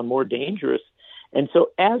may sound more dangerous. And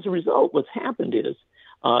so, as a result, what's happened is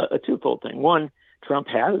a twofold thing. One, Trump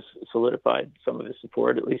has solidified some of his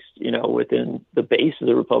support, at least within the base of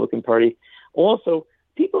the Republican Party. Also,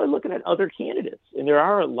 people are looking at other candidates, and there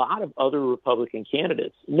are a lot of other Republican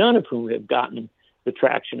candidates, none of whom have gotten the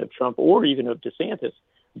traction of Trump or even of DeSantis.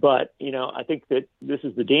 But I think that this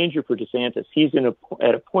is the danger for DeSantis. He's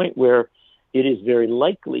at a point where it is very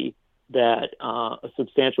likely that a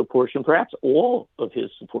substantial portion, perhaps all of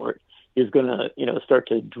his support, is going to start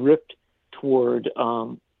to drift toward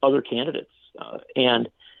other candidates. And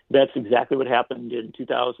that's exactly what happened in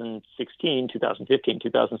 2016, 2015,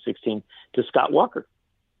 2016 to Scott Walker.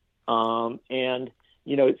 And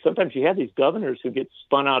sometimes you have these governors who get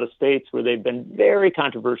spun out of states where they've been very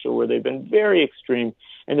controversial, where they've been very extreme,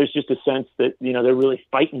 and there's just a sense that, they're really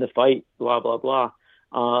fighting the fight, blah, blah, blah.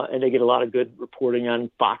 And they get a lot of good reporting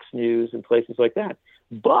on Fox News and places like that.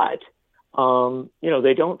 But,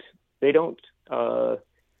 they don't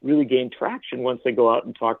really gain traction once they go out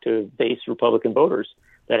and talk to base Republican voters.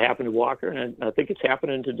 That happened to Walker, and I think it's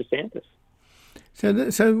happening to DeSantis.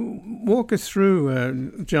 So walk us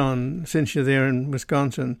through, John, since you're there in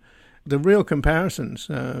Wisconsin, the real comparisons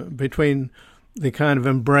between the kind of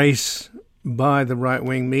embrace by the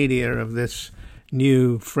right-wing media of this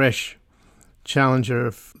new, fresh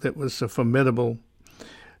challenger that was a formidable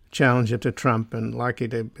challenger to Trump and likely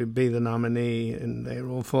to be the nominee, and they're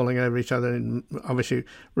all falling over each other. And obviously,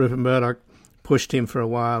 Rupert Murdoch pushed him for a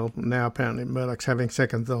while. Now apparently Murdoch's having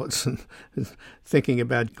second thoughts and thinking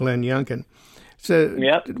about Glenn Youngkin. So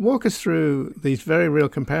walk us through these very real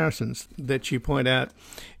comparisons that you point out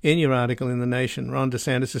in your article in The Nation. Ron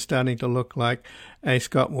DeSantis is starting to look like a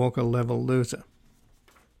Scott Walker level loser.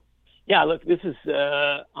 Yeah, look, this is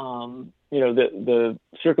the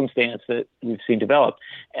circumstance that we've seen develop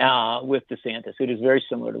with DeSantis. It is very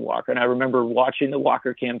similar to Walker. And I remember watching the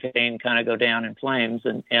Walker campaign kind of go down in flames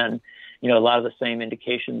and a lot of the same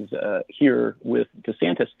indications here with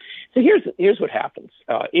DeSantis. So here's what happens.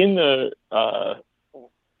 In the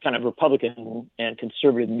kind of Republican and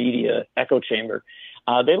conservative media echo chamber,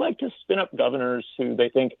 they like to spin up governors who they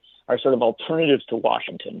think are sort of alternatives to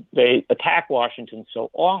Washington. They attack Washington so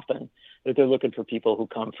often that they're looking for people who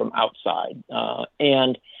come from outside.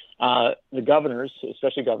 And the governors,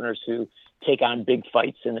 especially governors who take on big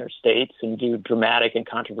fights in their states and do dramatic and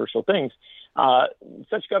controversial things,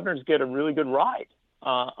 such governors get a really good ride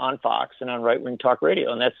on Fox and on right-wing talk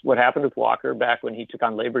radio. And that's what happened with Walker back when he took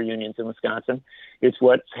on labor unions in Wisconsin. It's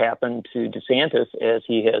what's happened to DeSantis as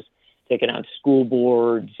he has taken on school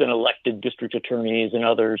boards and elected district attorneys and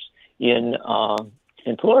others in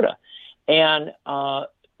Florida. And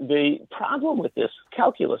the problem with this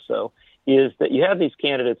calculus, though, is that you have these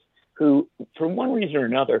candidates who, for one reason or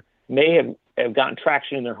another, may have gotten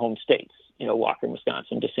traction in their home states. Walker in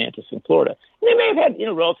Wisconsin, DeSantis in Florida. And they may have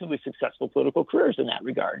had, relatively successful political careers in that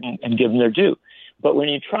regard and give them their due. But when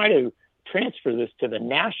you try to transfer this to the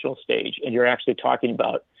national stage and you're actually talking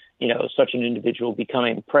about, such an individual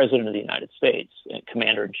becoming president of the United States,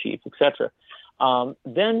 commander in chief, et cetera,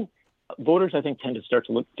 then voters, I think, tend to start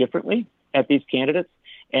to look differently at these candidates.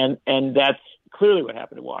 And that's clearly what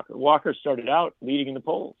happened to Walker. Walker started out leading in the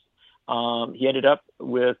polls. He ended up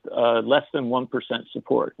with less than 1%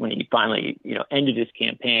 support when he finally, ended his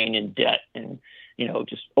campaign in debt and,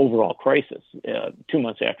 just overall crisis 2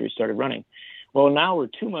 months after he started running. Well, now we're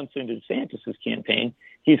 2 months into DeSantis' campaign.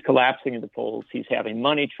 He's collapsing in the polls. He's having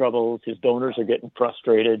money troubles. His donors are getting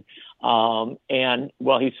frustrated. And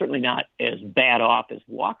while he's certainly not as bad off as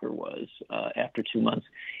Walker was after 2 months,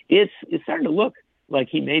 it's starting to look like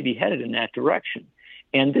he may be headed in that direction.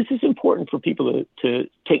 And this is important for people to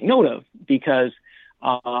take note of because,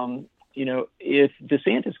 if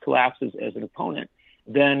DeSantis collapses as an opponent,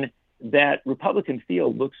 then that Republican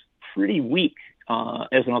field looks pretty weak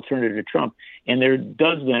as an alternative to Trump. And there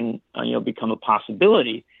does then, become a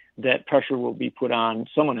possibility that pressure will be put on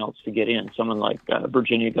someone else to get in, someone like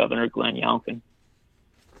Virginia Governor Glenn Youngkin.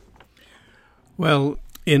 Well,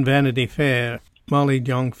 in Vanity Fair, Molly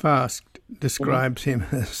Jong-Fast describes him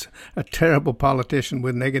as a terrible politician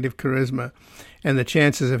with negative charisma, and the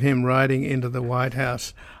chances of him riding into the White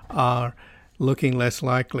House are looking less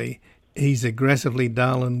likely. He's aggressively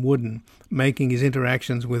dull and wooden, making his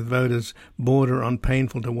interactions with voters border on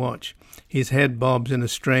painful to watch. His head bobs in a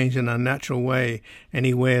strange and unnatural way, and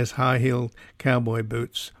he wears high-heeled cowboy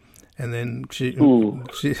boots. And then she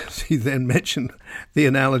then mentioned the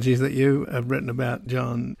analogies that you have written about,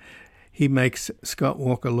 John. He makes Scott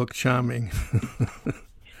Walker look charming.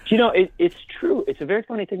 It's true. It's a very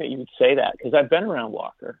funny thing that you would say that because I've been around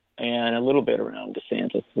Walker and a little bit around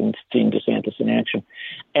DeSantis and seen DeSantis in action.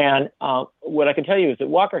 And what I can tell you is that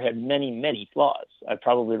Walker had many, many flaws. I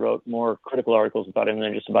probably wrote more critical articles about him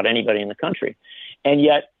than just about anybody in the country. And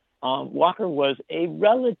yet Walker was a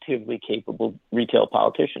relatively capable retail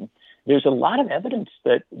politician. There's a lot of evidence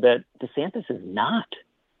that DeSantis is not.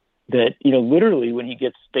 That, literally when he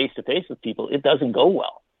gets face to face with people, it doesn't go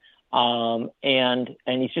well. And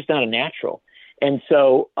he's just not a natural. And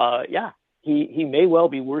so, he may well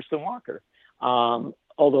be worse than Walker.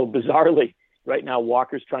 Although bizarrely, right now,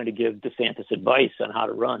 Walker's trying to give DeSantis advice on how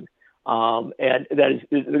to run. And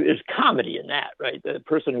there's comedy in that, right? The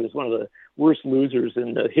person who is one of the worst losers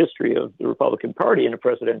in the history of the Republican Party in a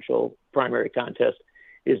presidential primary contest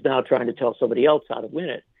is now trying to tell somebody else how to win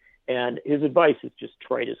it. And his advice is just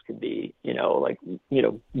trite as can be,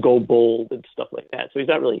 go bold and stuff like that. So he's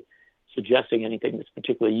not really suggesting anything that's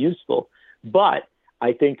particularly useful. But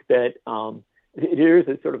I think that there is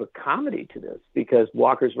a sort of a comedy to this because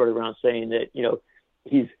Walker's running around saying that,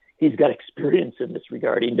 he's got experience in this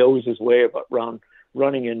regard. He knows his way about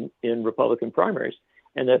running in Republican primaries.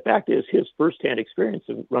 And the fact is his firsthand experience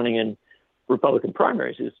of running in Republican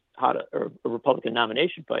primaries is or a Republican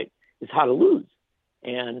nomination fight is how to lose.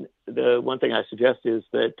 And the one thing I suggest is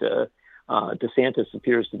that DeSantis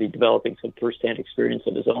appears to be developing some firsthand experience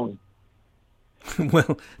of his own.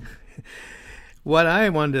 Well, what I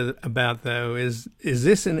wonder about, though, is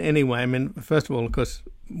this in any way? I mean, first of all, of course,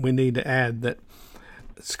 we need to add that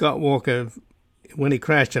Scott Walker, when he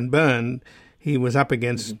crashed and burned, he was up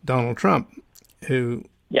against Donald Trump, who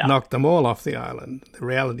knocked them all off the island. The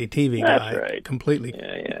reality TV guy completely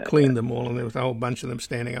cleaned them all, and there was a whole bunch of them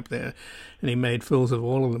standing up there, and he made fools of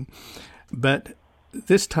all of them. But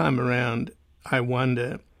this time around, I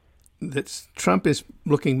wonder that Trump is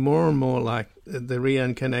looking more and more like the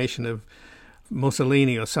reincarnation of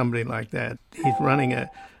Mussolini or somebody like that. He's running a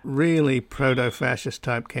really proto-fascist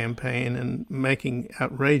type campaign and making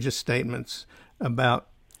outrageous statements about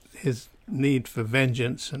his need for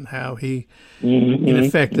vengeance and how he, in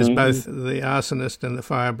effect, is both the arsonist and the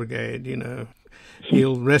fire brigade. You know,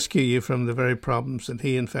 he'll rescue you from the very problems that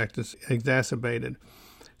he, in fact, has exacerbated.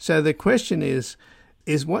 So the question is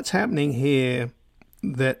what's happening here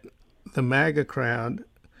that the MAGA crowd,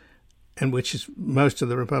 and which is most of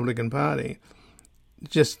the Republican Party,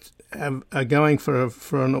 just are going for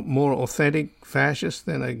a more authentic fascist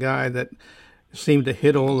than a guy that seemed to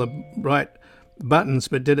hit all the right buttons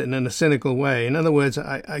but did it in a cynical way. In other words,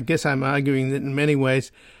 I guess I'm arguing that in many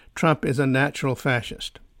ways Trump is a natural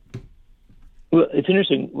fascist. Well, it's an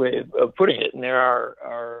interesting way of putting it, and there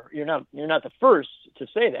are you're not the first to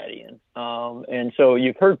say that, Ian. And so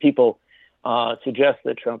you've heard people suggest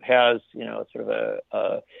that Trump has, sort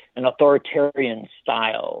of an authoritarian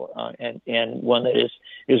style, and one that is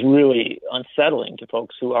really unsettling to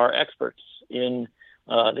folks who are experts in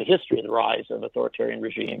the history of the rise of authoritarian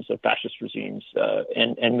regimes, of fascist regimes,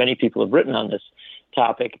 and many people have written on this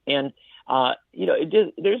topic. And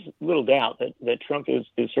there's little doubt that Trump is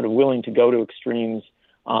sort of willing to go to extremes,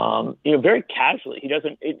 very casually.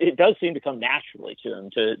 It does seem to come naturally to him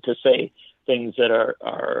to say things that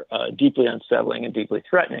are deeply unsettling and deeply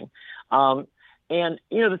threatening. The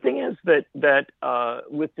thing is that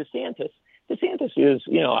with DeSantis is,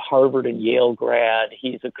 a Harvard and Yale grad.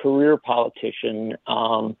 He's a career politician.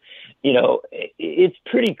 It's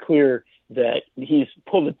pretty clear that he's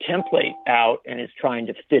pulled a template out and is trying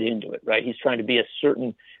to fit into it, right? He's trying to be a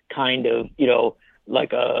certain kind of,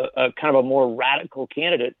 like a kind of a more radical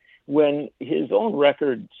candidate, when his own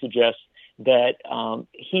record suggests that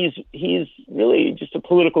he's really just a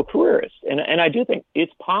political careerist. And I do think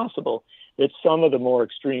it's possible that some of the more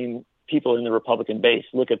extreme people in the Republican base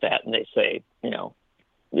look at that and they say,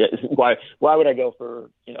 why would I go for,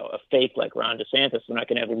 a fake like Ron DeSantis when I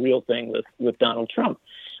can have a real thing with Donald Trump?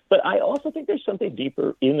 But I also think there's something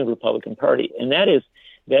deeper in the Republican Party, and that is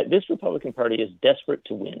that this Republican Party is desperate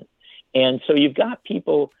to win. And so you've got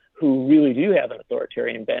people who really do have an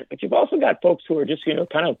authoritarian bent, but you've also got folks who are just,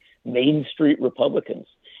 kind of Main Street Republicans.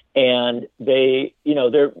 And they're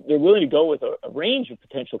willing to go with a range of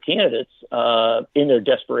potential candidates in their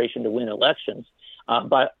desperation to win elections.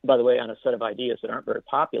 By the way, on a set of ideas that aren't very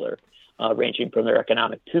popular, ranging from their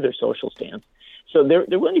economic to their social stance. So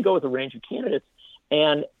they're willing to go with a range of candidates.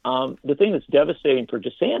 And the thing that's devastating for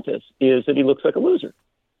DeSantis is that he looks like a loser,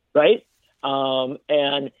 right?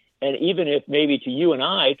 And even if maybe to you and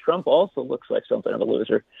I, Trump also looks like something of a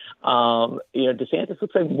loser, DeSantis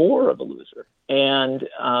looks like more of a loser. And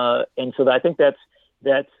so I think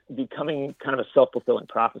that's becoming kind of a self-fulfilling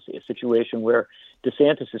prophecy, a situation where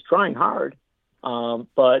DeSantis is trying hard,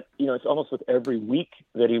 but, it's almost with every week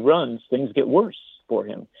that he runs, things get worse for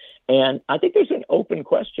him. And I think there's an open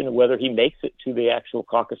question of whether he makes it to the actual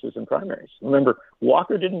caucuses and primaries. Remember,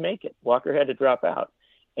 Walker didn't make it. Walker had to drop out.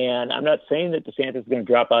 And I'm not saying that DeSantis is going to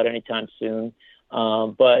drop out anytime soon.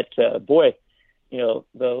 But the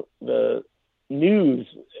news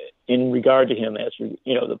in regard to him, as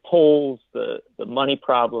the polls, the money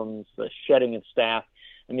problems, the shedding of staff,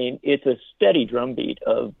 I mean, it's a steady drumbeat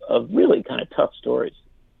of really kind of tough stories.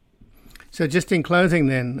 So just in closing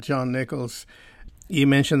then, John Nichols, you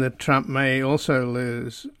mentioned that Trump may also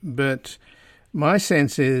lose, but my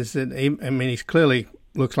sense is that, he clearly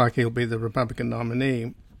looks like he'll be the Republican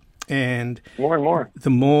nominee. And more. The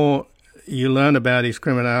more you learn about his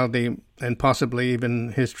criminality and possibly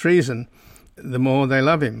even his treason, the more they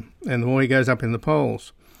love him and the more he goes up in the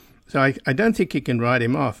polls. So I don't think you can write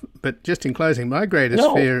him off. But just in closing, my greatest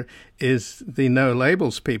fear is the no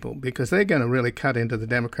labels people, because they're going to really cut into the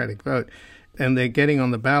Democratic vote. And they're getting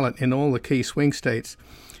on the ballot in all the key swing states.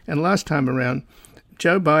 And last time around,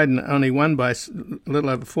 Joe Biden only won by a little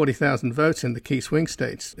over 40,000 votes in the key swing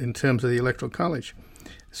states in terms of the Electoral College.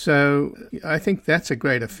 So I think that's a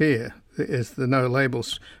greater fear, is the no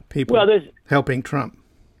labels people helping Trump.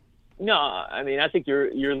 No, I mean, I think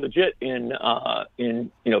you're legit in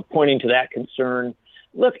pointing to that concern.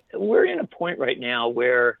 Look, we're in a point right now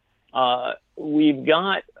where we've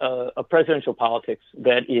got a presidential politics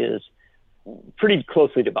that is pretty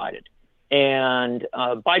closely divided. And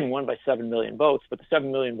Biden won by 7 million votes, but the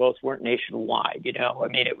 7 million votes weren't nationwide.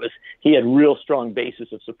 He had real strong bases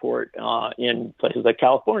of support in places like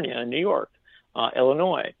California and New York,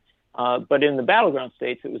 Illinois. But in the battleground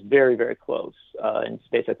states, it was very, very close in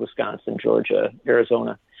states like Wisconsin, Georgia,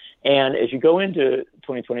 Arizona. And as you go into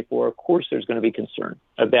 2024, of course, there's going to be concern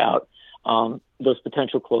about those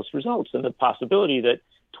potential close results and the possibility that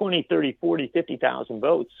 20, 30, 40, 50,000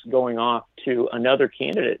 votes going off to another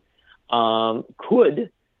candidate could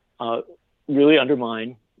really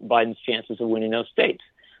undermine Biden's chances of winning those states.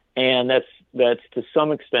 And that's to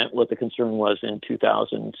some extent what the concern was in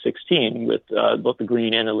 2016 with both the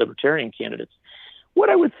Green and the Libertarian candidates. What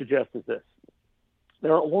I would suggest is this.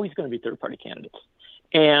 There are always going to be third-party candidates.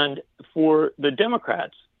 And for the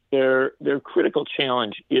Democrats, their critical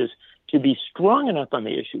challenge is to be strong enough on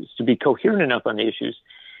the issues, to be coherent enough on the issues,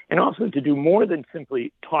 and also to do more than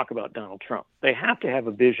simply talk about Donald Trump. They have to have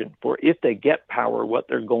a vision for if they get power, what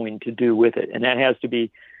they're going to do with it. And that has to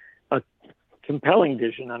be a compelling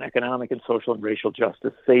vision on economic and social and racial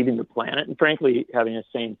justice, saving the planet, and frankly, having a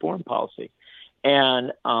sane foreign policy.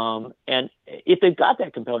 And if they've got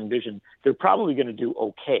that compelling vision, they're probably going to do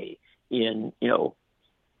okay in,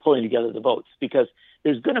 pulling together the votes, because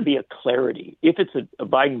there's going to be a clarity. If it's a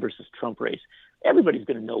Biden versus Trump race, everybody's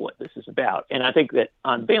going to know what this is about. And I think that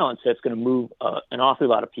on balance, that's going to move an awful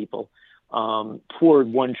lot of people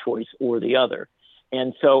toward one choice or the other.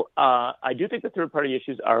 And so I do think the third party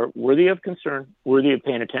issues are worthy of concern, worthy of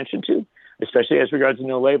paying attention to, especially as regards to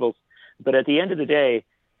no labels. But at the end of the day,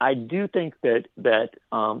 I do think that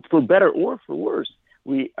for better or for worse,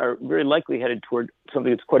 we are very likely headed toward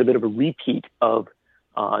something that's quite a bit of a repeat of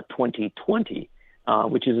 2020,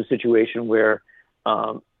 which is a situation where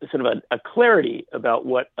sort of a clarity about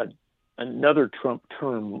what another Trump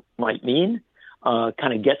term might mean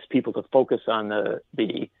kind of gets people to focus on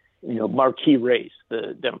the marquee race,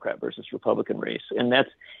 the Democrat versus Republican race. And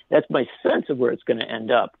that's my sense of where it's going to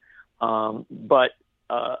end up. But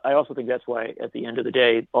I also think that's why, at the end of the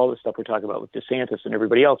day, all the stuff we're talking about with DeSantis and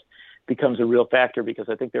everybody else becomes a real factor, because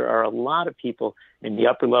I think there are a lot of people in the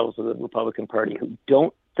upper levels of the Republican Party who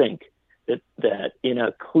don't think that in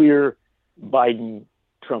a clear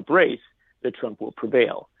Biden-Trump race that Trump will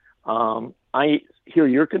prevail. I hear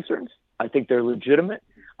your concerns. I think they're legitimate.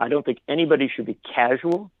 I don't think anybody should be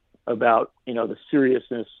casual about the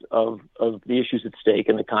seriousness of the issues at stake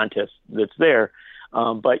and the contest that's there.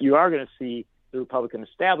 But you are going to see the Republican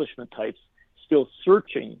establishment types still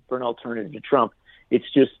searching for an alternative to Trump. It's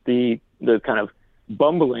just the kind of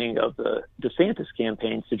bumbling of the DeSantis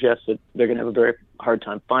campaign suggests that they're going to have a very hard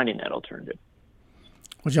time finding that alternative.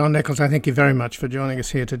 Well, John Nichols, I thank you very much for joining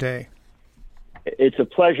us here today. It's a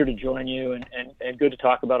pleasure to join you and good to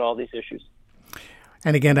talk about all these issues.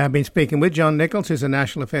 And again, I've been speaking with John Nichols, who's a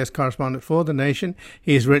national affairs correspondent for The Nation.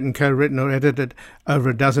 He's written, co-written, or edited over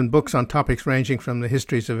a dozen books on topics ranging from the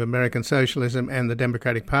histories of American socialism and the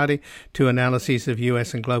Democratic Party to analyses of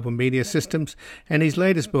U.S. and global media systems. And his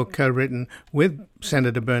latest book, co-written with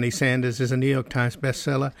Senator Bernie Sanders, is a New York Times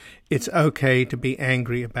bestseller, It's Okay to Be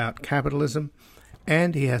Angry About Capitalism.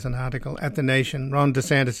 And he has an article at The Nation, Ron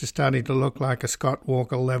DeSantis is starting to look like a Scott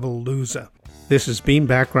Walker-level loser. This has been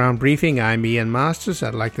Background Briefing. I'm Ian Masters.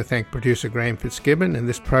 I'd like to thank producer Graham Fitzgibbon, and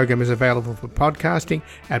this program is available for podcasting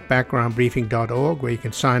at backgroundbriefing.org, where you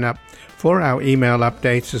can sign up for our email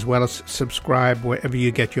updates as well as subscribe wherever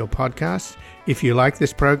you get your podcasts. If you like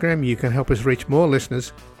this program, you can help us reach more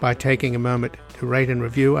listeners by taking a moment to rate and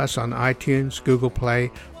review us on iTunes, Google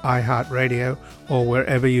Play, iHeartRadio, or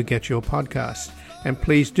wherever you get your podcasts. And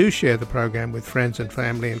please do share the program with friends and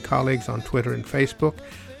family and colleagues on Twitter and Facebook.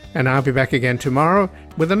 And I'll be back again tomorrow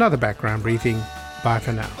with another Background Briefing. Bye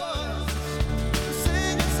for now.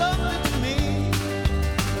 Sing something to me.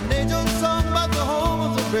 An angel song about the home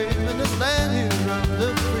of the brave and this land here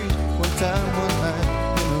under free. One time